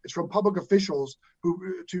made, it's from public officials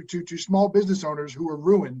to small business owners who were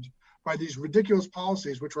ruined by these ridiculous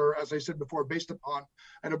policies, which were, as I said before, based upon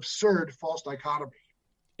an absurd false dichotomy.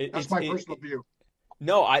 That's my personal view.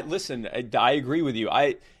 No, I agree with you.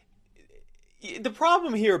 The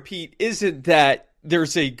problem here, Pete, isn't that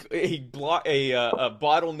there's a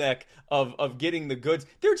bottleneck of getting the goods.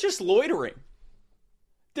 They're just loitering.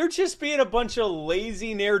 They're just being a bunch of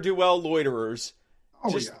lazy ne'er-do-well loiterers,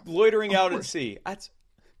 loitering out at sea. It's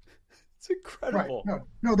incredible. Right.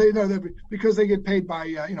 No, they because they get paid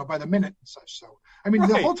by by the minute and such. So I mean,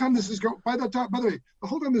 the whole time this is by the way, the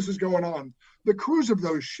whole time this is going on, the crews of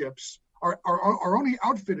those ships are only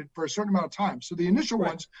outfitted for a certain amount of time. So the initial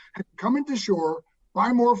ones had to come into shore,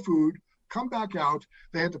 buy more food, come back out.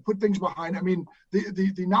 They had to put things behind. I mean,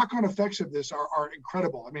 the knock-on effects of this are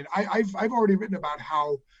incredible. I mean, I've already written about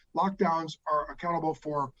how lockdowns are accountable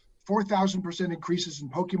for 4,000% increases in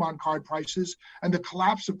Pokemon card prices and the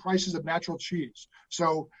collapse of prices of natural cheese.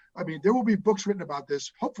 So, I mean, there will be books written about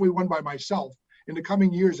this, hopefully one by myself, in the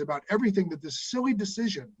coming years about everything that this silly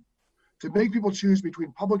decision to make people choose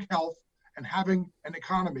between public health and having an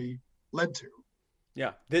economy led to.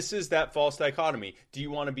 Yeah, this is that false dichotomy. Do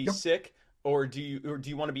you want to be sick? Or do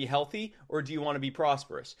you want to be healthy, or do you want to be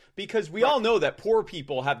prosperous? Because we all know that poor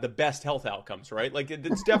people have the best health outcomes, right? Like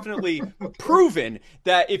it's definitely proven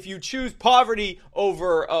that if you choose poverty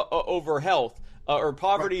over health, or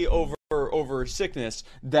poverty over sickness,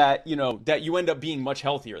 that you end up being much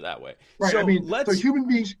healthier that way. Right. So I mean, so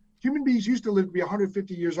human beings used to live to be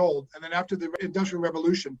 150 years old, and then after the Industrial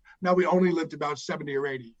Revolution, now we only lived about 70 or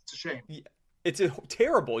 80. It's a shame. Yeah. It's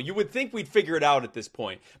terrible. You would think we'd figure it out at this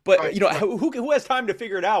point, but right, who has time to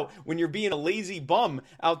figure it out when you're being a lazy bum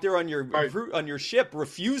out there on your on your ship,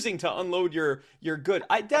 refusing to unload your good?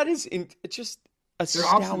 It's just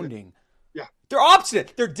astounding. Yeah, they're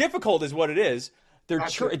obstinate. They're difficult, is what it is. They're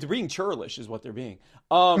being churlish, is what they're being.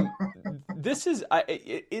 This is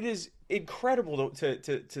it is incredible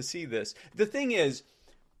to see this. The thing is,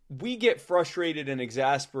 we get frustrated and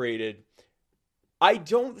exasperated.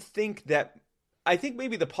 I think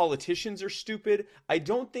maybe the politicians are stupid. I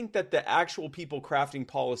don't think that the actual people crafting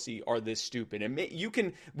policy are this stupid. And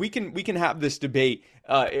we can have this debate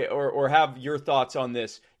or have your thoughts on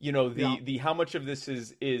this. You know, the how much of this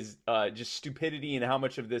is just stupidity and how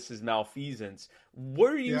much of this is malfeasance.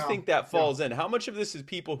 Where do you think that falls in? How much of this is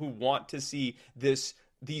people who want to see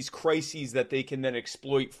these crises that they can then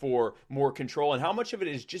exploit for more control, and how much of it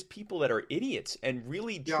is just people that are idiots and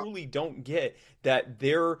really truly don't get that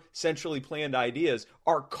their centrally planned ideas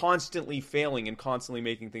are constantly failing and constantly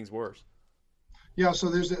making things worse? Yeah, so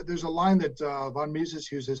there's a line that von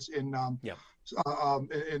Mises uses in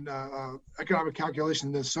economic calculation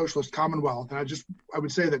in the socialist commonwealth, and I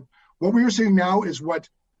would say that what we are seeing now is what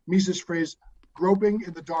Mises' phrase "groping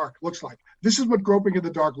in the dark" looks like. This is what groping in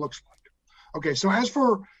the dark looks like. Okay, so as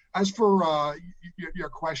for your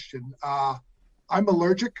question, I'm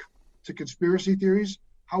allergic to conspiracy theories.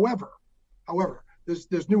 However,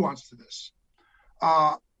 there's nuance to this.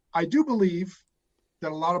 I do believe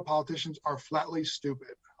that a lot of politicians are flatly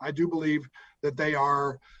stupid. I do believe that they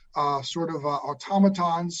are sort of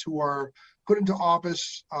automatons who are put into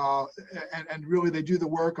office and really they do the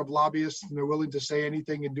work of lobbyists, and they're willing to say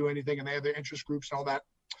anything and do anything, and they have their interest groups and all that.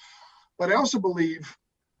 But I also believe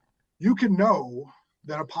you can know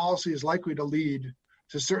that a policy is likely to lead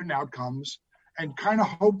to certain outcomes and kind of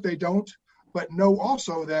hope they don't, but know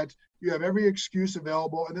also that you have every excuse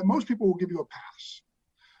available and that most people will give you a pass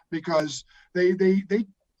because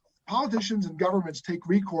politicians and governments take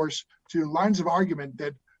recourse to lines of argument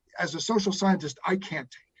that as a social scientist, I can't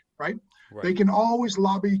take, right? They can always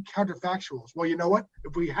lobby counterfactuals. Well, you know what?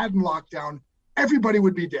 If we hadn't locked down, everybody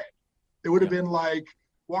would be dead. It would have been like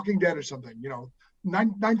Walking Dead or something, you know.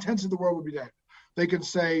 9/10 of the world would be dead. They can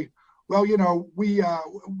say, well, you know, we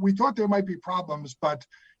thought there might be problems, but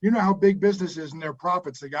you know how big business is and their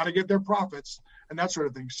profits. They got to get their profits and that sort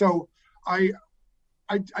of thing. So I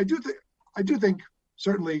do think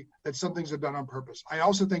certainly that some things are done on purpose. I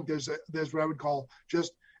also think there's what I would call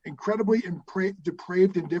just incredibly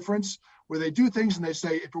depraved indifference, where they do things and they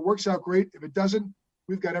say, if it works out, great. If it doesn't,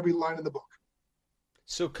 we've got every line in the book.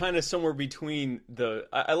 So kind of somewhere between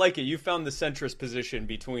I like it. You found the centrist position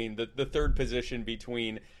between the third position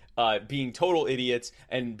between being total idiots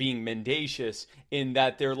and being mendacious, in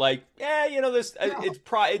that they're like, you know, there's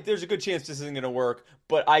a good chance this isn't going to work,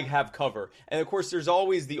 but I have cover. And of course, there's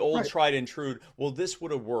always the old tried and true. Well, this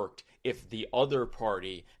would have worked if the other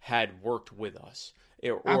party had worked with us.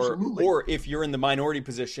 Or if you're in the minority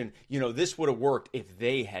position, you know, this would have worked if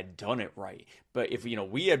they had done it right. But if, you know,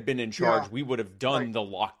 we had been in charge, we would have done the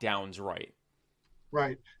lockdowns right.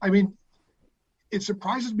 Right. I mean, it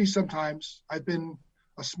surprises me sometimes. I've been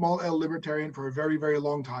a small L libertarian for a very, very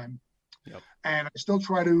long time. Yep. And I still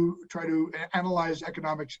try to analyze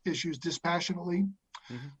economic issues dispassionately.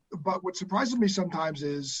 Mm-hmm. But what surprises me sometimes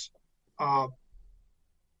is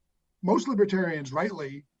most libertarians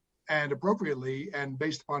rightly and appropriately and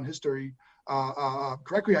based upon history,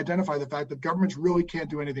 correctly identify the fact that governments really can't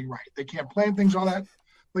do anything right. They can't plan things, all that,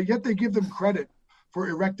 but yet they give them credit for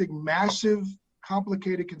erecting massive,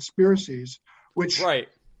 complicated conspiracies, which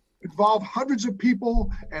involve hundreds of people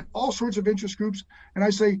and all sorts of interest groups. And I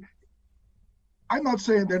say, I'm not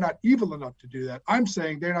saying they're not evil enough to do that. I'm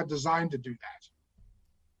saying they're not designed to do that.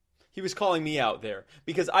 He was calling me out there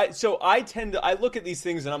because I look at these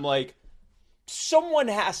things and I'm like, someone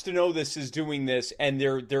has to know this is doing this, and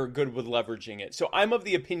they're good with leveraging it. So I'm of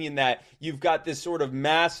the opinion that you've got this sort of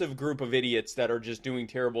massive group of idiots that are just doing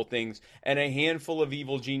terrible things, and a handful of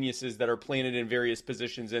evil geniuses that are planted in various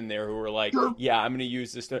positions in there who are like, yeah, I'm going to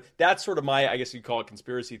use this. That's sort of my, I guess you'd call it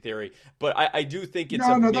conspiracy theory. But I do think it's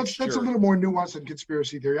that's a little more nuanced than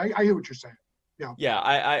conspiracy theory. I hear what you're saying.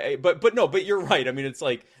 Yeah. But you're right. I mean, it's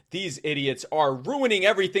like these idiots are ruining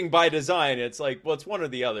everything by design. It's like, well, it's one or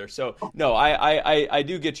the other. So no, I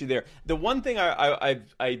do get you there. The one thing I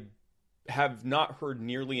have not heard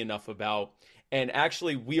nearly enough about, and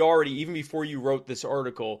actually we already, even before you wrote this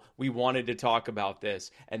article, we wanted to talk about this.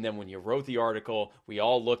 And then when you wrote the article, we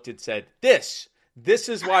all looked and said, this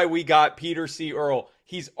is why we got Peter C. Earle.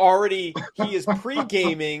 He is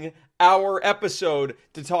pre-gaming our episode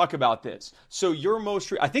to talk about this. So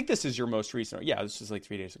I think this is your most recent. Yeah, this is like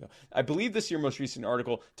 3 days ago. I believe this is your most recent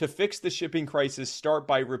article. To fix the shipping crisis, start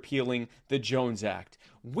by repealing the Jones Act.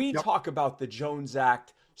 We talk about the Jones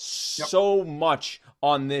Act so much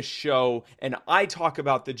on this show, and I talk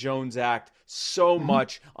about the Jones Act so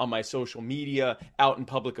much on my social media, out in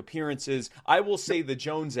public appearances. I will say the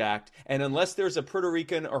Jones Act, and unless there's a Puerto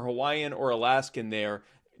Rican or Hawaiian or Alaskan there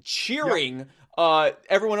cheering,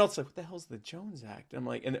 everyone else is like, what the hell's the Jones Act? I'm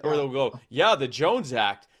like, or they'll go, yeah, the Jones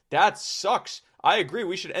Act, that sucks. I agree,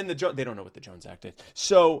 we should end the Jones. They don't know what the Jones Act is.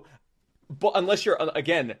 So, but unless you're,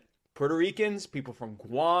 again, Puerto Ricans, people from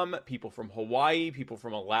Guam, people from Hawaii, people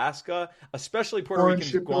from Alaska, especially Puerto Ricans,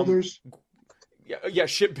 shipbuilders.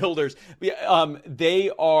 Shipbuilders. They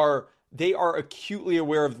are acutely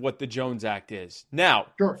aware of what the Jones Act is. Now,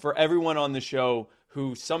 for everyone on the show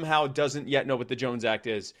who somehow doesn't yet know what the Jones Act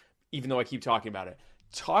is, even though I keep talking about it,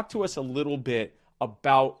 talk to us a little bit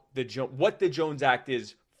about what the Jones Act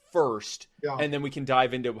is first, and then we can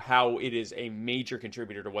dive into how it is a major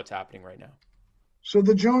contributor to what's happening right now. So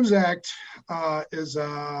the Jones Act is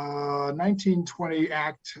a 1920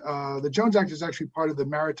 act. The Jones Act is actually part of the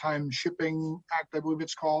Maritime Shipping Act, I believe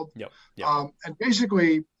it's called. And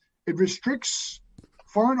basically, it restricts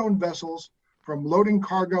foreign-owned vessels from loading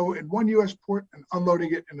cargo in one U.S. port and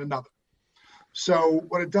unloading it in another. So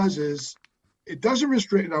what it does is, it doesn't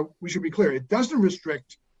restrict, we should be clear, it doesn't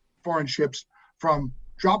restrict foreign ships from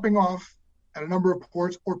dropping off at a number of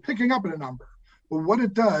ports or picking up at a number. But what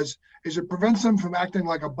it does is it prevents them from acting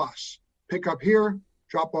like a bus. Pick up here,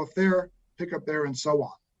 drop off there, pick up there, and so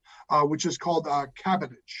on, which is called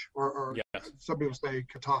cabotage, or some people say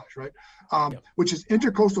cabotage, right? Which is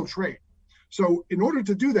intercoastal trade. So in order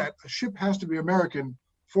to do that, a ship has to be American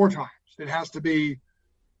 4 times. It has to be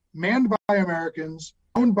manned by Americans,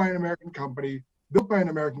 owned by an American company, built by an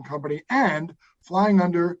American company, and flying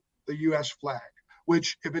under the U.S. flag,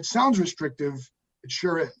 which, if it sounds restrictive, it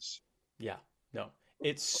sure is. Yeah. No,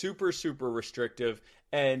 it's super, super restrictive.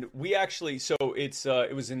 And we actually, so it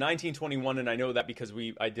was in 1921, and I know that because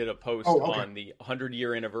I did a post on the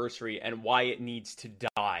 100-year anniversary and why it needs to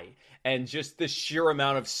die, and just the sheer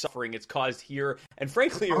amount of suffering it's caused here, and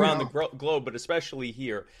frankly around the globe, but especially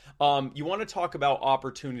here. You want to talk about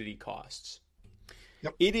opportunity costs.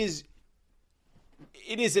 It is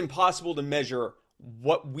impossible to measure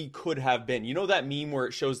what we could have been. You know that meme where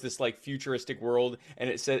it shows this like futuristic world,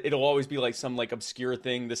 and it said it'll always be like some like obscure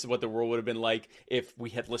thing. This is what the world would have been like if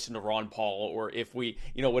we had listened to Ron Paul, or if we,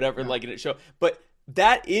 whatever, like in it show. But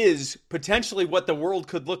that is potentially what the world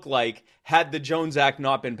could look like had the Jones Act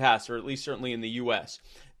not been passed, or at least certainly in the U.S.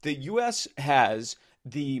 The U.S. has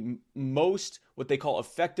the most what they call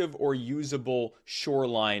effective or usable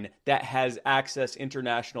shoreline that has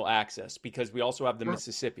international access, because we also have the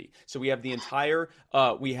Mississippi. So we have the entire,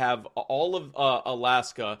 we have all of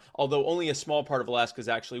Alaska, although only a small part of Alaska is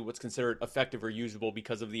actually what's considered effective or usable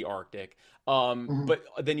because of the Arctic. But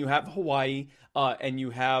then you have Hawaii, and you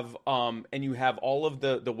have all of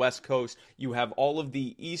the West Coast. You have all of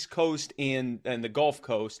the East Coast and the Gulf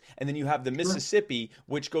Coast, and then you have the Mississippi,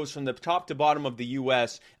 which goes from the top to bottom of the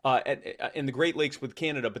U.S. In the Great Lakes with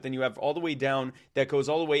Canada. But then you have all the way down that goes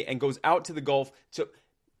all the way and goes out to the Gulf. So,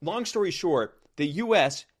 long story short, the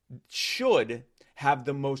U.S. should have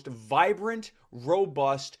the most vibrant,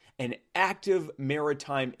 robust, and active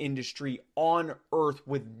maritime industry on Earth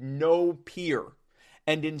with no peer.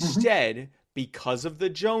 And instead, because of the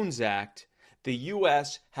Jones Act, the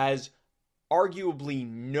U.S. has arguably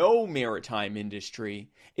no maritime industry,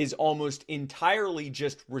 is almost entirely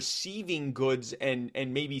just receiving goods and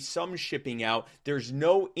maybe some shipping out. There's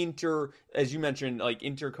no as you mentioned, like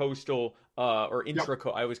intercoastal or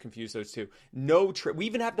intracoastal. I always confuse those two. No we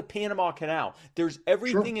even have the Panama Canal. There's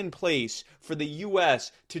everything in place for the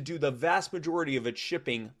U.S. to do the vast majority of its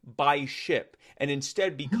shipping by ship. And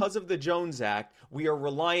instead, because of the Jones Act, we are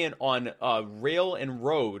reliant on rail and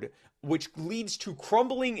road, which leads to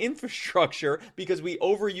crumbling infrastructure because we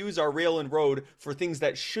overuse our rail and road for things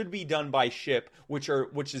that should be done by ship, which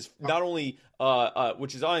is not only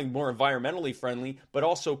more environmentally friendly, but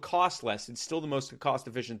also cost less. It's still the most cost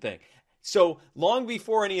efficient thing. So long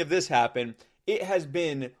before any of this happened, it has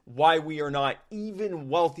been why we are not even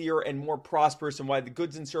wealthier and more prosperous, and why the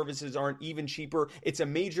goods and services aren't even cheaper. It's a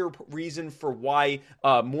major reason for why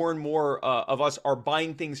more and more of us are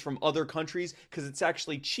buying things from other countries, because it's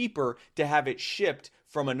actually cheaper to have it shipped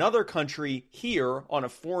from another country here on a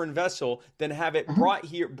foreign vessel than have it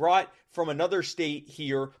brought from another state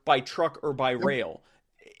here by truck or by rail.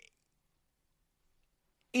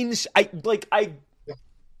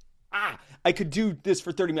 I could do this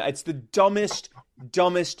for 30 minutes. It's the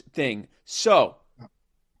dumbest thing. So,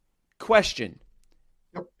 question.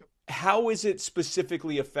 Yep. How is it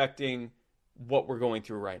specifically affecting what we're going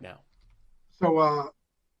through right now? So,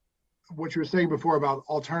 what you were saying before about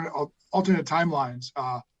alternate timelines,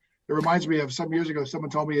 it reminds me of some years ago, someone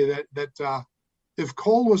told me that if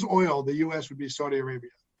coal was oil, the U.S. would be Saudi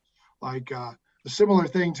Arabia. Like a similar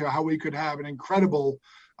thing to how we could have an incredible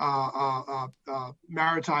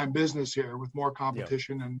maritime business here with more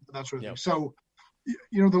competition and that sort of thing. So,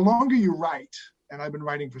 the longer you write, and I've been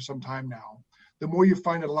writing for some time now, the more you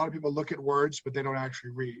find that a lot of people look at words, but they don't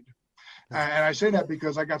actually read. And I say that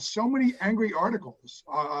because I got so many angry articles,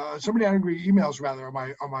 so many angry emails rather on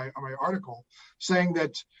my article saying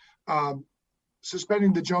that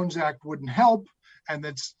suspending the Jones Act wouldn't help, and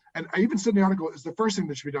I even said in the article it's the first thing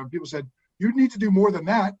that should be done. People said you need to do more than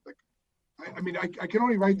that. Like, I can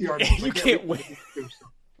only write the article. You can't wait.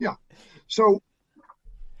 Yeah. So.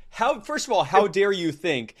 First of all, how dare you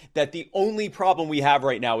think that the only problem we have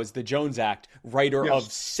right now is the Jones Act, writer of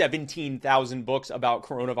 17,000 books about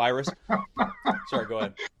coronavirus? Sorry, go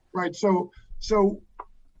ahead. Right. So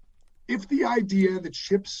if the idea that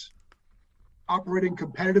ships operating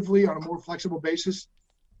competitively on a more flexible basis,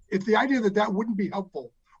 if the idea that wouldn't be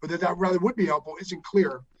helpful, or that rather would be helpful, isn't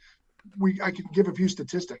clear, I can give a few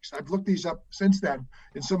statistics. I've looked these up since then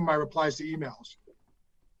in some of my replies to emails.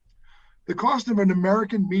 The cost of an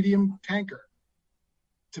American medium tanker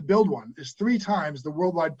to build one is 3 times the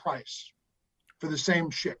worldwide price for the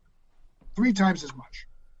same ship. 3 times as much,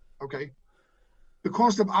 okay? The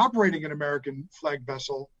cost of operating an American flag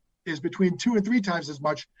vessel is between 2 and 3 times as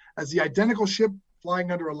much as the identical ship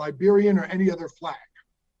flying under a Liberian or any other flag.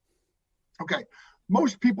 Okay,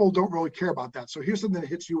 most people don't really care about that. So here's something that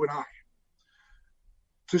hits you and I.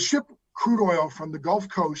 To ship crude oil from the Gulf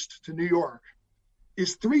Coast to New York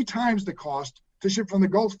is 3 times the cost to ship from the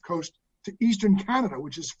Gulf Coast to Eastern Canada,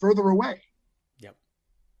 which is further away. Yep.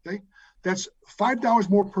 Okay, that's $5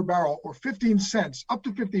 more per barrel, or 15 cents, up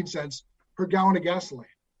to 15 cents per gallon of gasoline.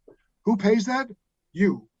 Who pays that?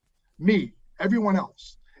 You, me, everyone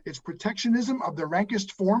else. It's protectionism of the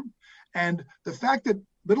rankest form. And the fact that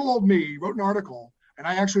little old me wrote an article, and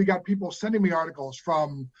I actually got people sending me articles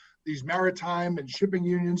from these maritime and shipping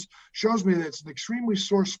unions, shows me that it's an extremely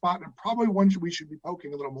sore spot and probably one we should be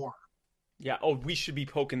poking a little more. Yeah. Oh, we should be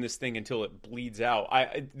poking this thing until it bleeds out.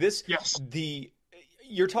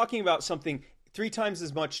 You're talking about something 3 times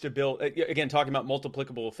as much to build. Again, talking about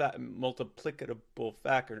multiplicable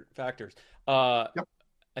factors. Yep.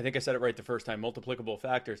 I think I said it right the first time. Multiplicable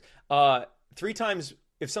factors. 3 times.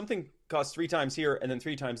 If something costs 3 times here and then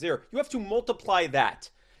 3 times there, you have to multiply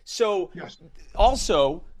that. So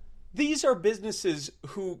also, these are businesses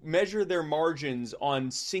who measure their margins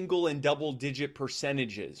on single and double digit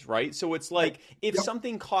percentages, right? So it's like if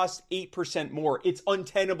something costs 8% more, it's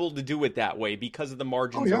untenable to do it that way because of the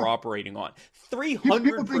margins they're operating on. 300%.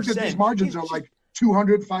 People think that these margins are like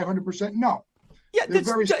 200, 500%. No. Yeah,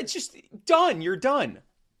 it's just done. You're done.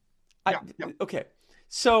 Okay.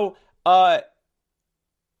 So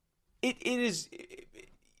it is.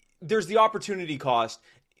 There's the opportunity cost.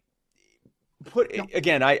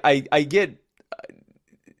 Again, I get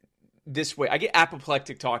this way. I get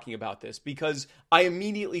apoplectic talking about this because I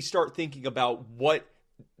immediately start thinking about what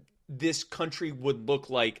this country would look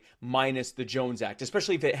like minus the Jones Act,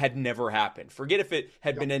 especially if it had never happened. Forget if it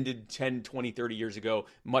had been ended 10, 20, 30 years ago,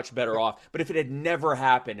 much better off. But if it had never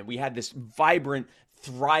happened and we had this vibrant,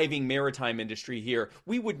 thriving maritime industry here,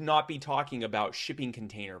 we would not be talking about shipping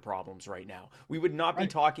container problems right now. We would not be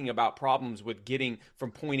talking about problems with getting from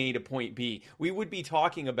point A to point B. We would be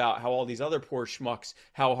talking about how all these other poor schmucks,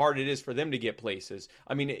 how hard it is for them to get places.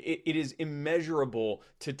 I mean, it is immeasurable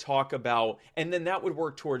to talk about, and then that would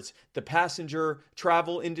work towards the passenger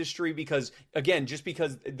travel industry because, again, just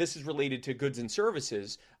because this is related to goods and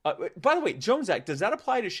services. By the way, Jones Act, does that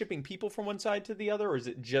apply to shipping people from one side to the other, or is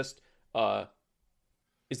it just...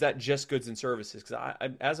 is that just goods and services? Because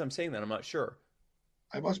as I'm saying that, I'm not sure.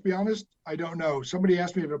 I must be honest, I don't know. Somebody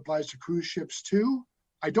asked me if it applies to cruise ships too.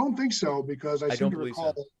 I don't think so because I seem to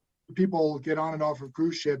recall people get on and off of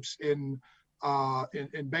cruise ships in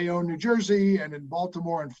Bayonne, New Jersey, and in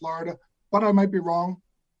Baltimore and Florida. But I might be wrong.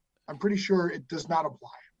 I'm pretty sure it does not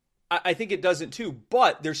apply. I think it doesn't too,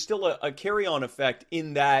 but there's still a carry-on effect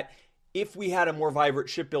in that if we had a more vibrant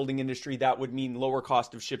shipbuilding industry, that would mean lower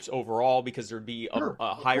cost of ships overall because there'd be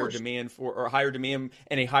a higher demand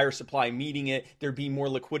and a higher supply meeting it. There'd be more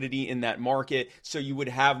liquidity in that market. So you would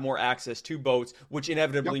have more access to boats, which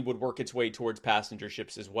inevitably would work its way towards passenger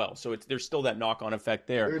ships as well. So there's still that knock-on effect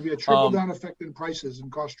there. There would be a trickle-down effect in prices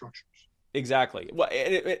and cost structures. Exactly. Well,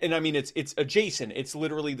 and I mean, it's adjacent. It's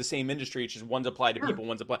literally the same industry. It's just one's applied to Sure. people,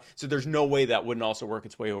 one's applied. So there's no way that wouldn't also work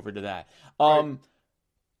its way over to that. Right.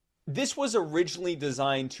 This was originally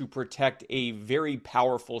designed to protect a very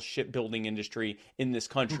powerful shipbuilding industry in this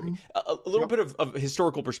country. Mm-hmm. A little Yep. bit of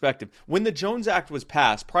historical perspective. When the Jones Act was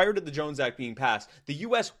passed, prior to the Jones Act being passed, the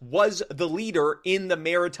U.S. was the leader in the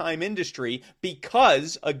maritime industry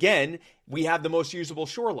because, again, we have the most usable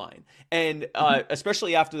shoreline. And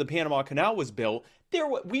especially after the Panama Canal was built,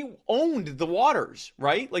 we owned the waters,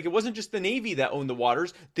 right? Like it wasn't just the Navy that owned the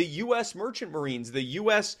waters. The U.S. merchant marines, the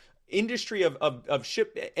U.S. industry of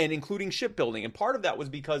ship and including shipbuilding. And part of that was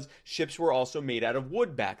because ships were also made out of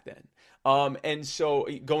wood back then. And so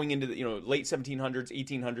going into the late 1700s,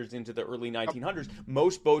 1800s into the early 1900s,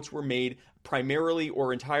 most boats were made primarily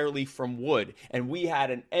or entirely from wood. And we had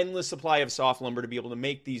an endless supply of soft lumber to be able to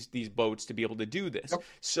make these boats to be able to do this. Yep.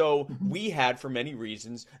 So we had, for many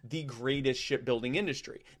reasons, the greatest shipbuilding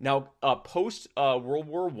industry. Now, post World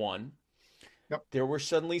War One, there were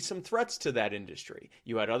suddenly some threats to that industry.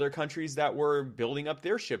 You had other countries that were building up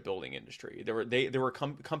their shipbuilding industry. There were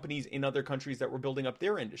companies in other countries that were building up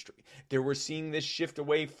their industry. They were seeing this shift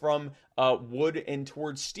away from wood and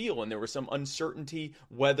towards steel, and there was some uncertainty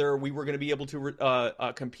whether we were going to be able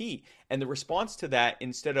to compete. And the response to that,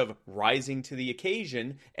 instead of rising to the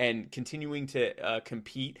occasion and continuing to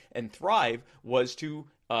compete and thrive, was to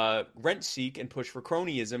rent seek and push for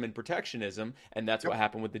cronyism and protectionism, and that's what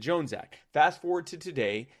happened with the Jones Act. Fast forward to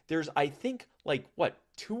today, there's, I think, like,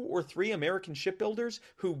 2 or 3 American shipbuilders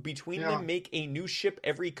who between them make a new ship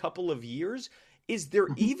every couple of years. Is there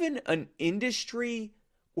even an industry?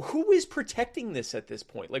 Who is protecting this at this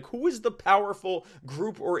point? Like, who is the powerful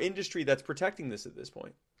group or industry that's protecting this at this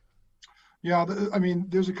point? Yeah, I mean,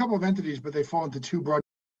 there's a couple of entities, but they fall into 2 broad.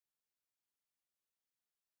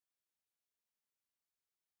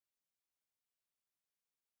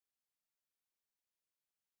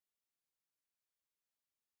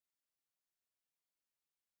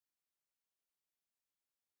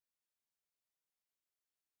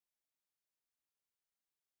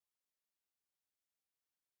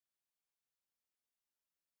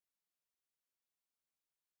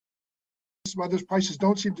 Others prices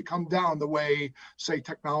don't seem to come down the way, say,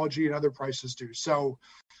 technology and other prices do. So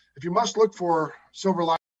if you must look for silver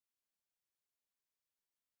lining,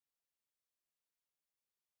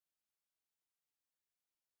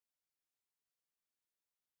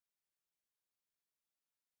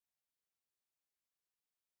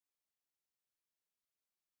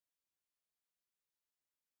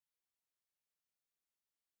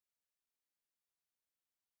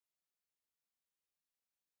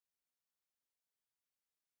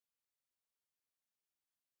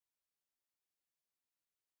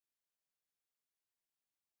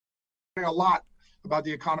 a lot about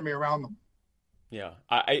the economy around them. Yeah,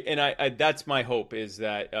 I that's my hope, is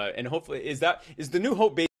that and hopefully is the new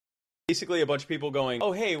hope basically a bunch of people going,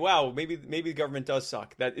 oh hey, wow, maybe the government does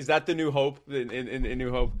suck. Is that the new hope in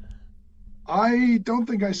New Hope? I don't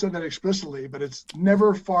think I said that explicitly, but it's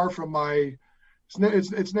never far from my.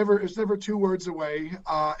 It's never 2 words away.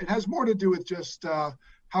 It has more to do with just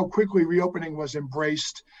how quickly reopening was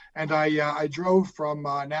embraced. And I drove from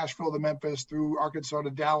Nashville to Memphis through Arkansas to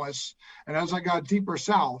Dallas, and as I got deeper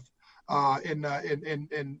south,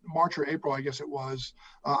 in March or April, I guess it was,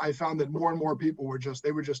 I found that more and more people were just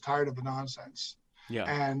tired of the nonsense. Yeah.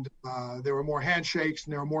 And there were more handshakes,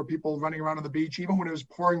 and there were more people running around on the beach, even when it was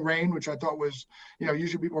pouring rain, which I thought was,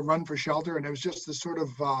 usually people run for shelter, and it was just this sort of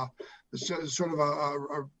a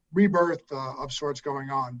rebirth of sorts going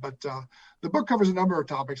on. But the book covers a number of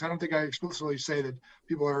topics. I don't think I explicitly say that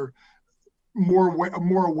people are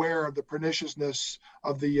more aware of the perniciousness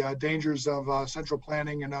of the dangers of central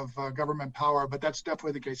planning and of government power, but that's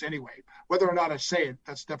definitely the case anyway. Whether or not I say it,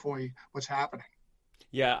 that's definitely what's happening.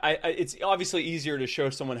 Yeah, it's obviously easier to show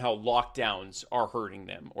someone how lockdowns are hurting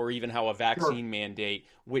them, or even how a vaccine mandate,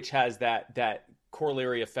 which has that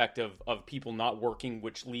corollary effect of people not working,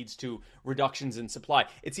 which leads to reductions in supply.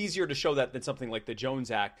 It's easier to show that than something like the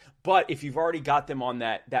Jones Act. But if you've already got them on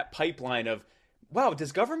that pipeline of, wow,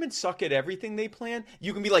 does government suck at everything they plan?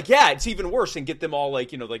 You can be like, yeah, it's even worse, and get them all like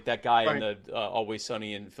that guy in the Always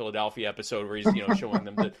Sunny in Philadelphia episode where he's showing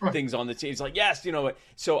them the things on the team. He's like, yes,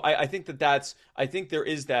 So I think I think there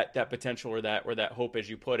is that potential or that hope, as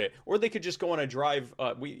you put it. Or they could just go on a drive,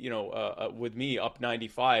 with me up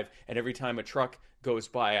 95, and every time a truck goes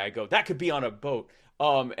by, I go, that could be on a boat,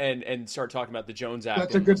 and start talking about the Jones Act.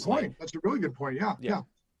 That's a good point. That's a really good point. Yeah.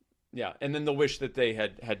 Yeah, and then they'll wish that they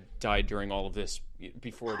had died during all of this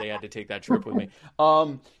before they had to take that trip with me.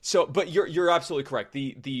 But you're absolutely correct.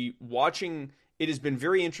 The watching it has been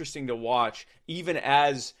very interesting to watch, even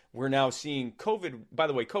as we're now seeing COVID. By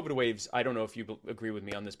the way, COVID waves, I don't know if you agree with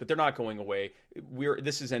me on this, but they're not going away.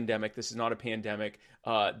 This is endemic. This is not a pandemic.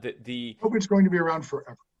 COVID's going to be around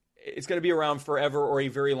forever. It's going to be around forever or a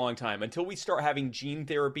very long time until we start having gene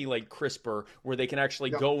therapy like CRISPR, where they can actually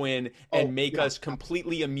go in and make us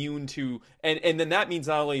completely immune to, and then that means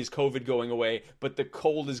not only is COVID going away, but the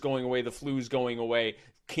cold is going away, the flu is going away,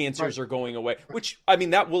 cancers are going away, which, I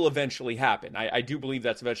mean, that will eventually happen. I do believe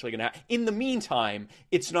that's eventually going to happen. In the meantime,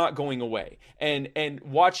 it's not going away. And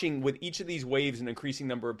watching with each of these waves an increasing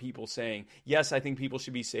number of people saying, yes, I think people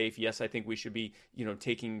should be safe. Yes, I think we should be,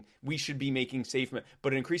 we should be making safe,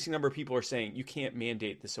 but an increasing number of people are saying, you can't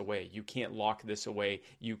mandate this away. You can't lock this away.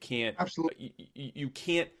 You can't, absolutely. You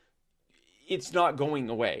can't, it's not going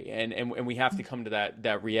away, and we have to come to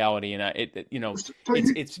that reality. And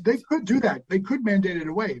they could do that. They could mandate it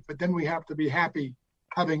away, but then we have to be happy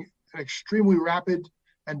having an extremely rapid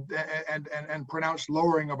and pronounced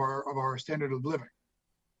lowering of our standard of living.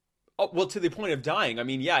 Oh, well, to the point of dying. I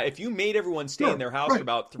mean, yeah, if you made everyone stay in their house for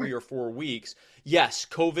about 3 or 4 weeks, yes,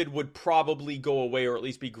 COVID would probably go away or at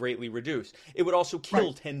least be greatly reduced. It would also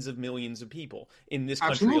kill tens of millions of people in this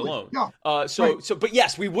country alone. Yeah. But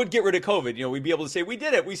yes, we would get rid of COVID. We'd be able to say we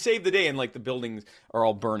did it, we saved the day, and like the buildings are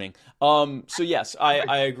all burning. So yes,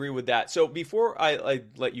 I agree with that. So before I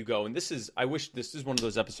let you go, and I wish this is one of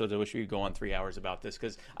those episodes I wish we could go on 3 hours about this,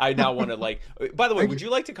 because I now want to by the way, would you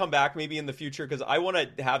like to come back maybe in the future? Because I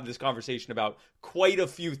want to have this conversation about quite a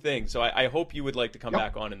few things. So I hope you would like to come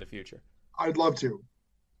back on in the future. I'd love to.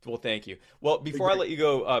 Well, thank you. Well, before I let you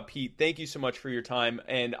go, Pete, thank you so much for your time.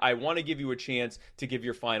 And I want to give you a chance to give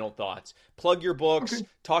your final thoughts. Plug your books,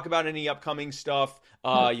 talk about any upcoming stuff.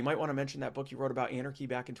 You might want to mention that book you wrote about anarchy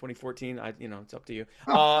back in 2014. It's up to you.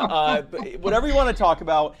 But whatever you want to talk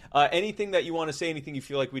about, anything that you want to say, anything you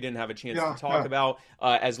feel like we didn't have a chance to talk about,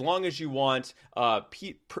 as long as you want.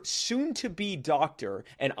 Pete, soon to be doctor,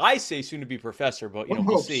 and I say soon to be professor, but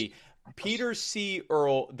we'll see. Peter C.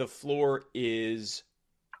 Earl, the floor is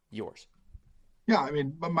yours. Yeah, I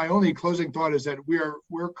mean, but my only closing thought is that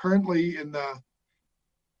we're currently in the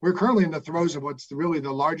throes of what's really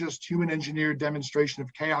the largest human-engineered demonstration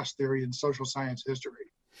of chaos theory in social science history,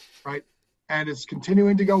 right? And it's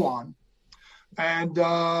continuing to go on. And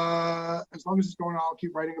as long as it's going on, I'll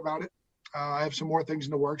keep writing about it. I have some more things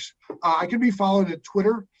in the works. I can be followed at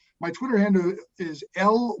Twitter. My Twitter handle is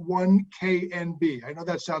L1KNB. I know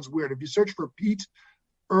that sounds weird. If you search for Pete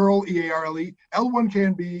Earl, E-A-R-L-E,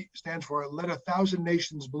 L1KNB stands for Let 1,000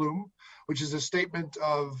 Nations Bloom, which is a statement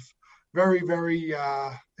of very, very,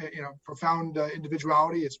 profound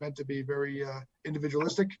individuality. It's meant to be very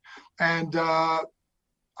individualistic. And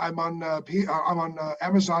I'm on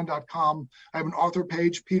Amazon.com. I have an author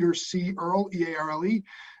page, Peter C. Earl, E-A-R-L-E.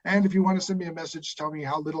 And if you want to send me a message, tell me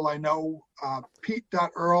how little I know,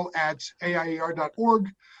 pete.earl@aier.org.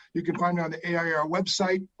 You can find me on the AIER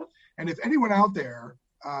website. And if anyone out there,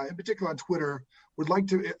 in particular on Twitter,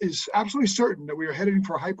 is absolutely certain that we are heading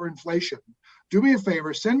for hyperinflation, do me a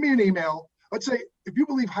favor, send me an email. Let's say if you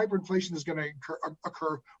believe hyperinflation is going to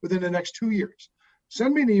occur within the next 2 years,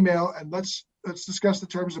 send me an email and let's discuss the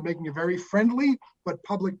terms of making a very friendly but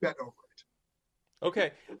public bet over it.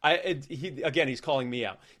 Okay. He's calling me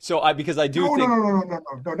out. So because I do think no,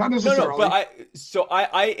 not necessarily. No, but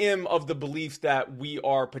I am of the belief that we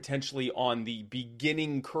are potentially on the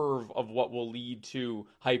beginning curve of what will lead to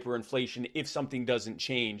hyperinflation if something doesn't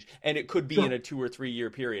change, and it could be in a 2 or 3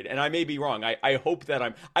 year period. And I may be wrong. I hope that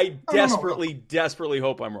I desperately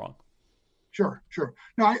hope I'm wrong. Sure.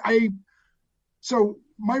 No, so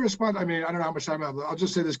my response, I mean, I don't know how much time I have. I'll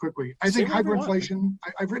just say this quickly. I think hyperinflation,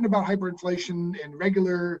 I've written about hyperinflation in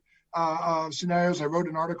regular scenarios. I wrote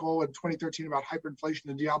an article in 2013 about hyperinflation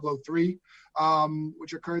in Diablo 3,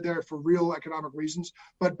 which occurred there for real economic reasons.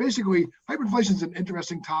 But basically, hyperinflation is an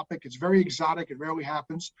interesting topic. It's very exotic. It rarely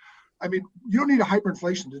happens. I mean, you don't need a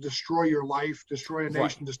hyperinflation to destroy your life, destroy a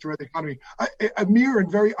nation, destroy the economy. A mere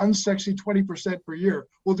and very unsexy 20% per year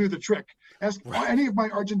will do the trick. Ask any of my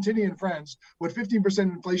Argentinian friends what 15%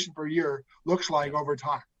 inflation per year looks like over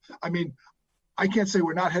time. I mean, I can't say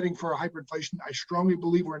we're not heading for a hyperinflation. I strongly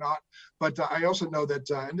believe we're not. But I also know that,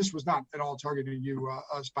 and this was not at all targeting you,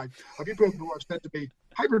 Spike. People who have said to me,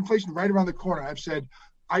 hyperinflation right around the corner. I've said,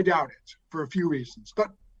 I doubt it for a few reasons. But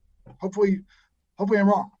hopefully I'm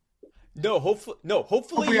wrong.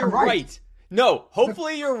 Hopefully you're right. No,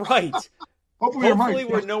 hopefully you're right. Hopefully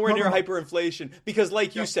we're nowhere near hyperinflation, because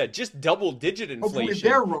like you said, just double-digit inflation hopefully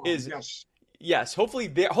they're wrong. Yes,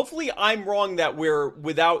 hopefully I'm wrong that we're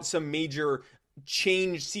without some major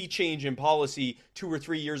sea change in policy 2 or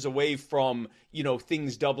 3 years away from, you know,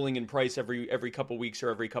 things doubling in price every couple weeks or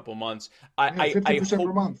every couple months. 50%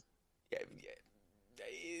 per month.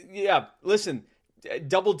 Yeah, listen,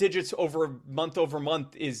 double digits over month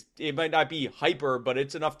it might not be hyper, but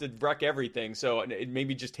it's enough to wreck everything. So it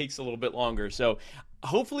maybe just takes a little bit longer. So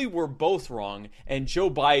hopefully we're both wrong, and Joe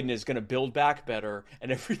Biden is going to build back better,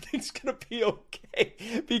 and everything's going to be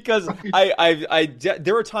okay. Because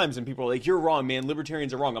there are times when people are like, "You're wrong, man.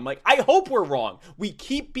 Libertarians are wrong." I'm like, I hope we're wrong. We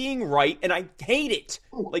keep being right, and I hate it.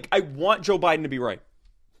 Like, I want Joe Biden to be right.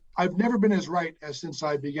 I've never been as right as since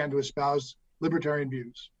I began to espouse libertarian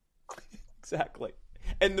views. Exactly.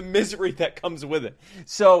 And the misery that comes with it.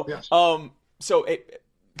 So, yes.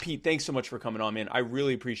 Pete, thanks so much for coming on, man. I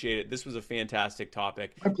really appreciate it. This was a fantastic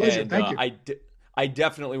topic. My pleasure. And, thank you. I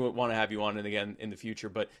definitely would want to have you on again in the future,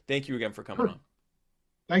 but thank you again for coming on.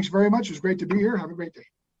 Thanks very much. It was great to be here. Have a great day.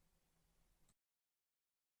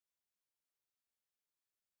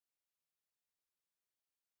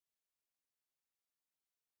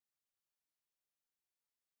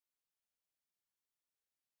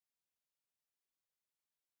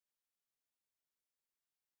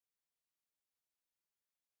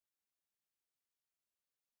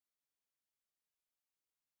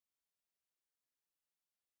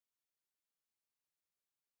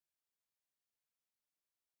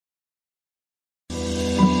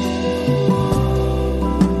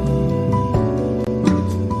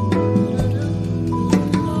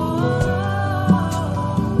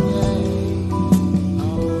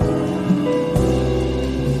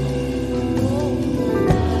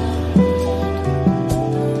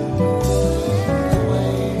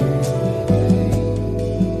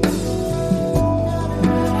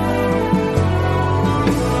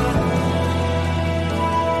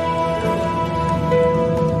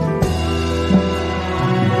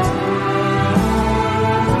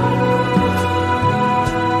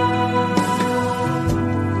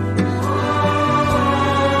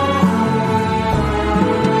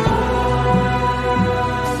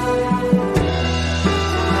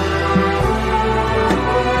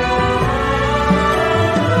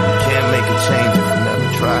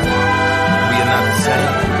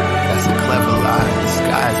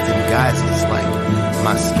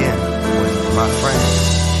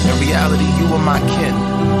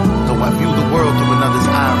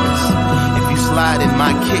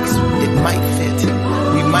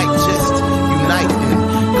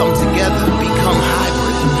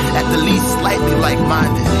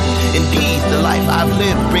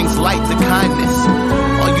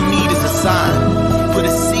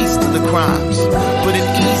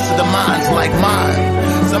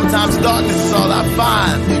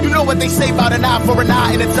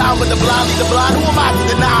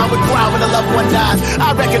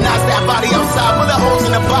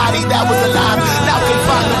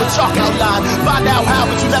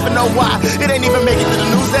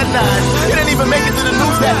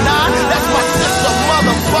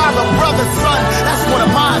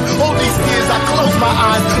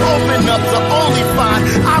 Open up to only find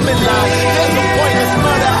I'm in line. There's a point